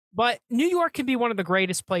 But New York can be one of the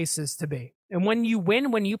greatest places to be. And when you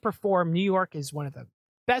win, when you perform, New York is one of the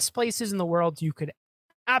best places in the world you could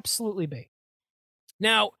absolutely be.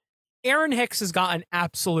 Now, Aaron Hicks has gotten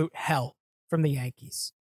absolute hell from the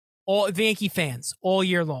Yankees, all the Yankee fans, all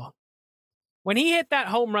year long. When he hit that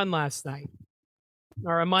home run last night,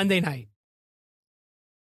 or a Monday night,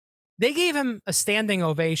 they gave him a standing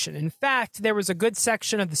ovation. In fact, there was a good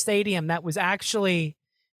section of the stadium that was actually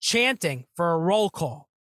chanting for a roll call.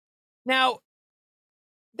 Now,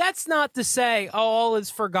 that's not to say, oh, all is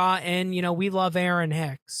forgotten. We love Aaron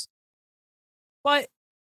Hicks. But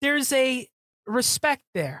there's a respect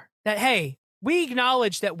there that, hey, we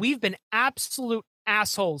acknowledge that we've been absolute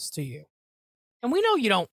assholes to you. And we know you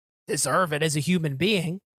don't deserve it as a human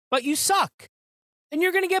being, but you suck. And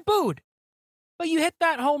you're going to get booed. But you hit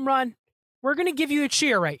that home run. We're going to give you a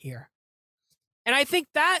cheer right here. And I think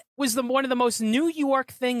that was one of the most New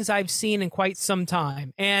York things I've seen in quite some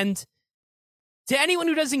time. And to anyone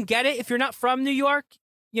who doesn't get it, if you're not from New York,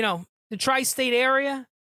 the tri-state area,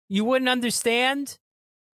 you wouldn't understand.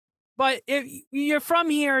 But if you're from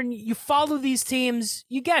here and you follow these teams,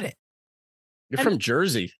 you get it. You're from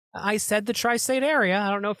Jersey. I said the tri-state area. I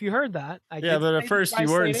don't know if you heard that. Yeah, but at first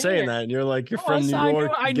you weren't saying that. And you're like, you're from New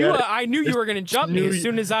York. I knew you were going to jump me as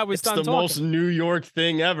soon as I was done talking. It's the most New York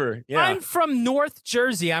thing ever. Yeah. I'm from North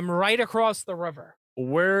Jersey. I'm right across the river.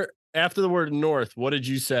 Where, after the word north, what did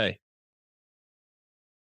you say?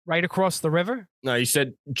 Right across the river? No, you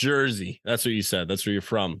said Jersey. That's what you said. That's where you're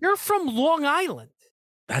from. You're from Long Island.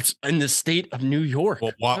 That's in the state of New York.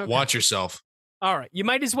 Well, watch yourself. All right. You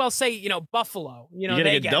might as well say, Buffalo. You're going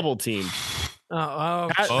to get double teamed.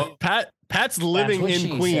 Pat's living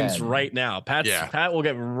in Queens right now. Pat will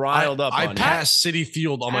get riled up. I passed City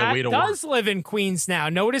Field on my way to work. Pat does live in Queens now.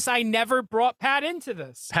 Notice I never brought Pat into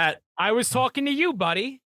this. Pat. I was talking to you,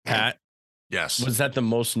 buddy. Pat. Yes. Was that the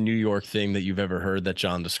most New York thing that you've ever heard that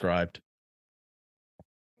John described?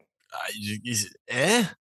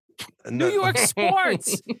 New York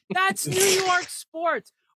sports. That's New York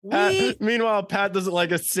sports. Meanwhile, Pat doesn't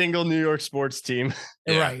like a single New York sports team.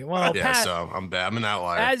 Yeah. Right. Well, yeah, Pat, so I'm bad. I'm an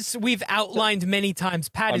outlier. As we've outlined many times,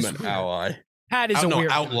 Pat is an ally. Pat is a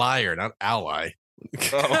weird outlier, not ally.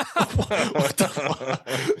 What the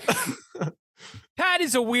fuck? Pat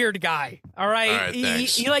is a weird guy. All right.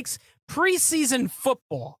 He likes preseason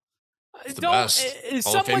football. It's the best.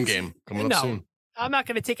 Hall of Fame game coming up soon. I'm not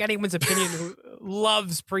going to take anyone's opinion who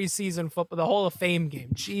loves preseason football, the Hall of Fame game.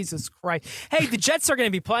 Jesus Christ. Hey, the Jets are going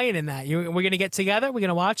to be playing in that. We're going to get together? We're going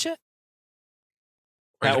to watch it?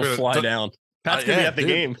 Pat will fly down. Pat's going to be at the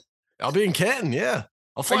game. I'll be in Canton, yeah.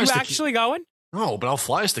 I'll fly. Are you actually going? No, but I'll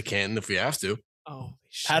fly us to Canton if we have to. Oh,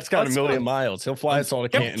 shit. Pat's got a million miles. He'll fly us all to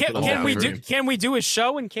Canton. Can we do a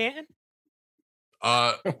show in Canton?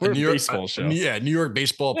 We're a baseball show. New York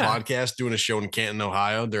baseball podcast doing a show in Canton,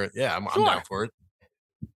 Ohio. I'm down for it.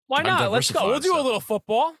 Why not? Let's go. We'll do a little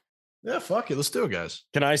football. Yeah, fuck it. Let's do it, guys.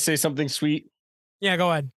 Can I say something sweet? Yeah,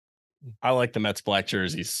 go ahead. I like the Mets black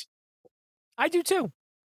jerseys. I do too.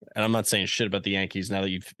 And I'm not saying shit about the Yankees now that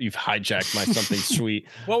you've hijacked my something sweet.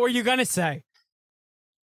 What were you gonna say?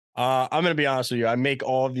 I'm gonna be honest with you. I make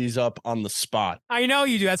all of these up on the spot. I know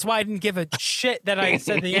you do. That's why I didn't give a shit that I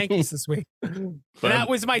said the Yankees this week. That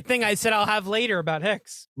was my thing. I said I'll have later about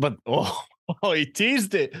Hicks. But he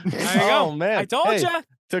teased it. There you go. Man, I told you.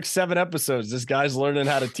 Took 7 episodes. This guy's learning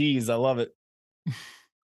how to tease. I love it.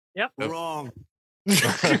 Yep. Wrong.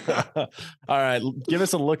 All right. Give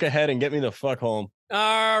us a look ahead and get me the fuck home.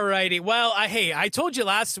 All righty. Well, I told you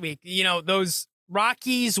last week, those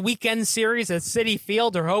Rockies weekend series at Citi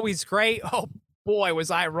Field are always great. Oh, boy, was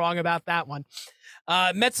I wrong about that one.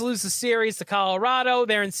 Mets lose the series to Colorado.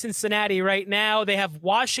 They're in Cincinnati right now. They have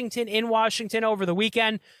Washington in Washington over the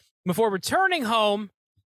weekend before returning home.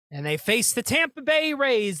 And they face the Tampa Bay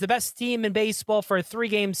Rays, the best team in baseball, for a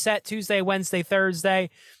 3-game set Tuesday, Wednesday, Thursday,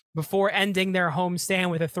 before ending their homestand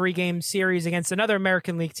with a 3-game series against another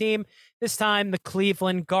American League team, this time the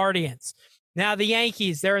Cleveland Guardians. Now the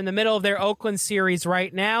Yankees, they're in the middle of their Oakland series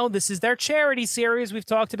right now. This is their charity series we've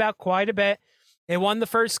talked about quite a bit. They won the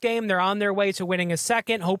first game. They're on their way to winning a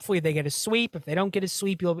second. Hopefully they get a sweep. If they don't get a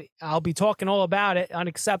sweep, I'll be talking all about it.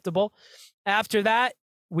 Unacceptable. After that,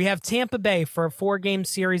 we have Tampa Bay for a 4-game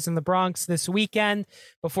series in the Bronx this weekend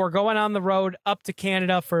before going on the road up to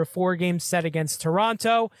Canada for a 4-game set against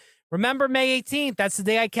Toronto. Remember May 18th. That's the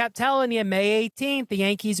day I kept telling you. May 18th, the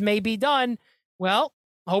Yankees may be done. Well,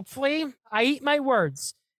 hopefully I eat my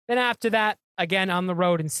words. Then after that, again on the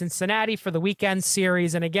road in Cincinnati for the weekend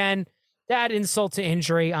series. And again, that insult to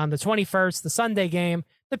injury on the 21st, the Sunday game,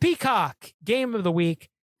 the Peacock game of the week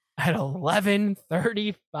at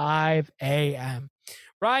 11:35 a.m.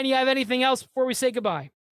 Ryan, you have anything else before we say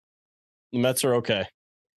goodbye? The Mets are okay.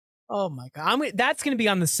 Oh, my God. That's going to be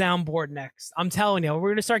on the soundboard next. I'm telling you, we're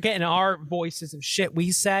going to start getting our voices of shit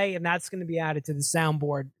we say, and that's going to be added to the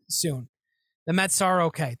soundboard soon. The Mets are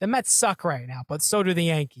okay. The Mets suck right now, but so do the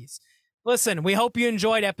Yankees. Listen, we hope you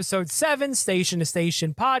enjoyed episode 7, Station to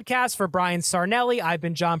Station podcast. For Brian Sarnelli, I've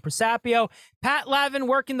been John Presapio. Pat Lavin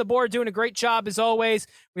working the board, doing a great job as always.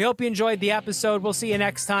 We hope you enjoyed the episode. We'll see you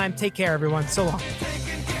next time. Take care, everyone. So long.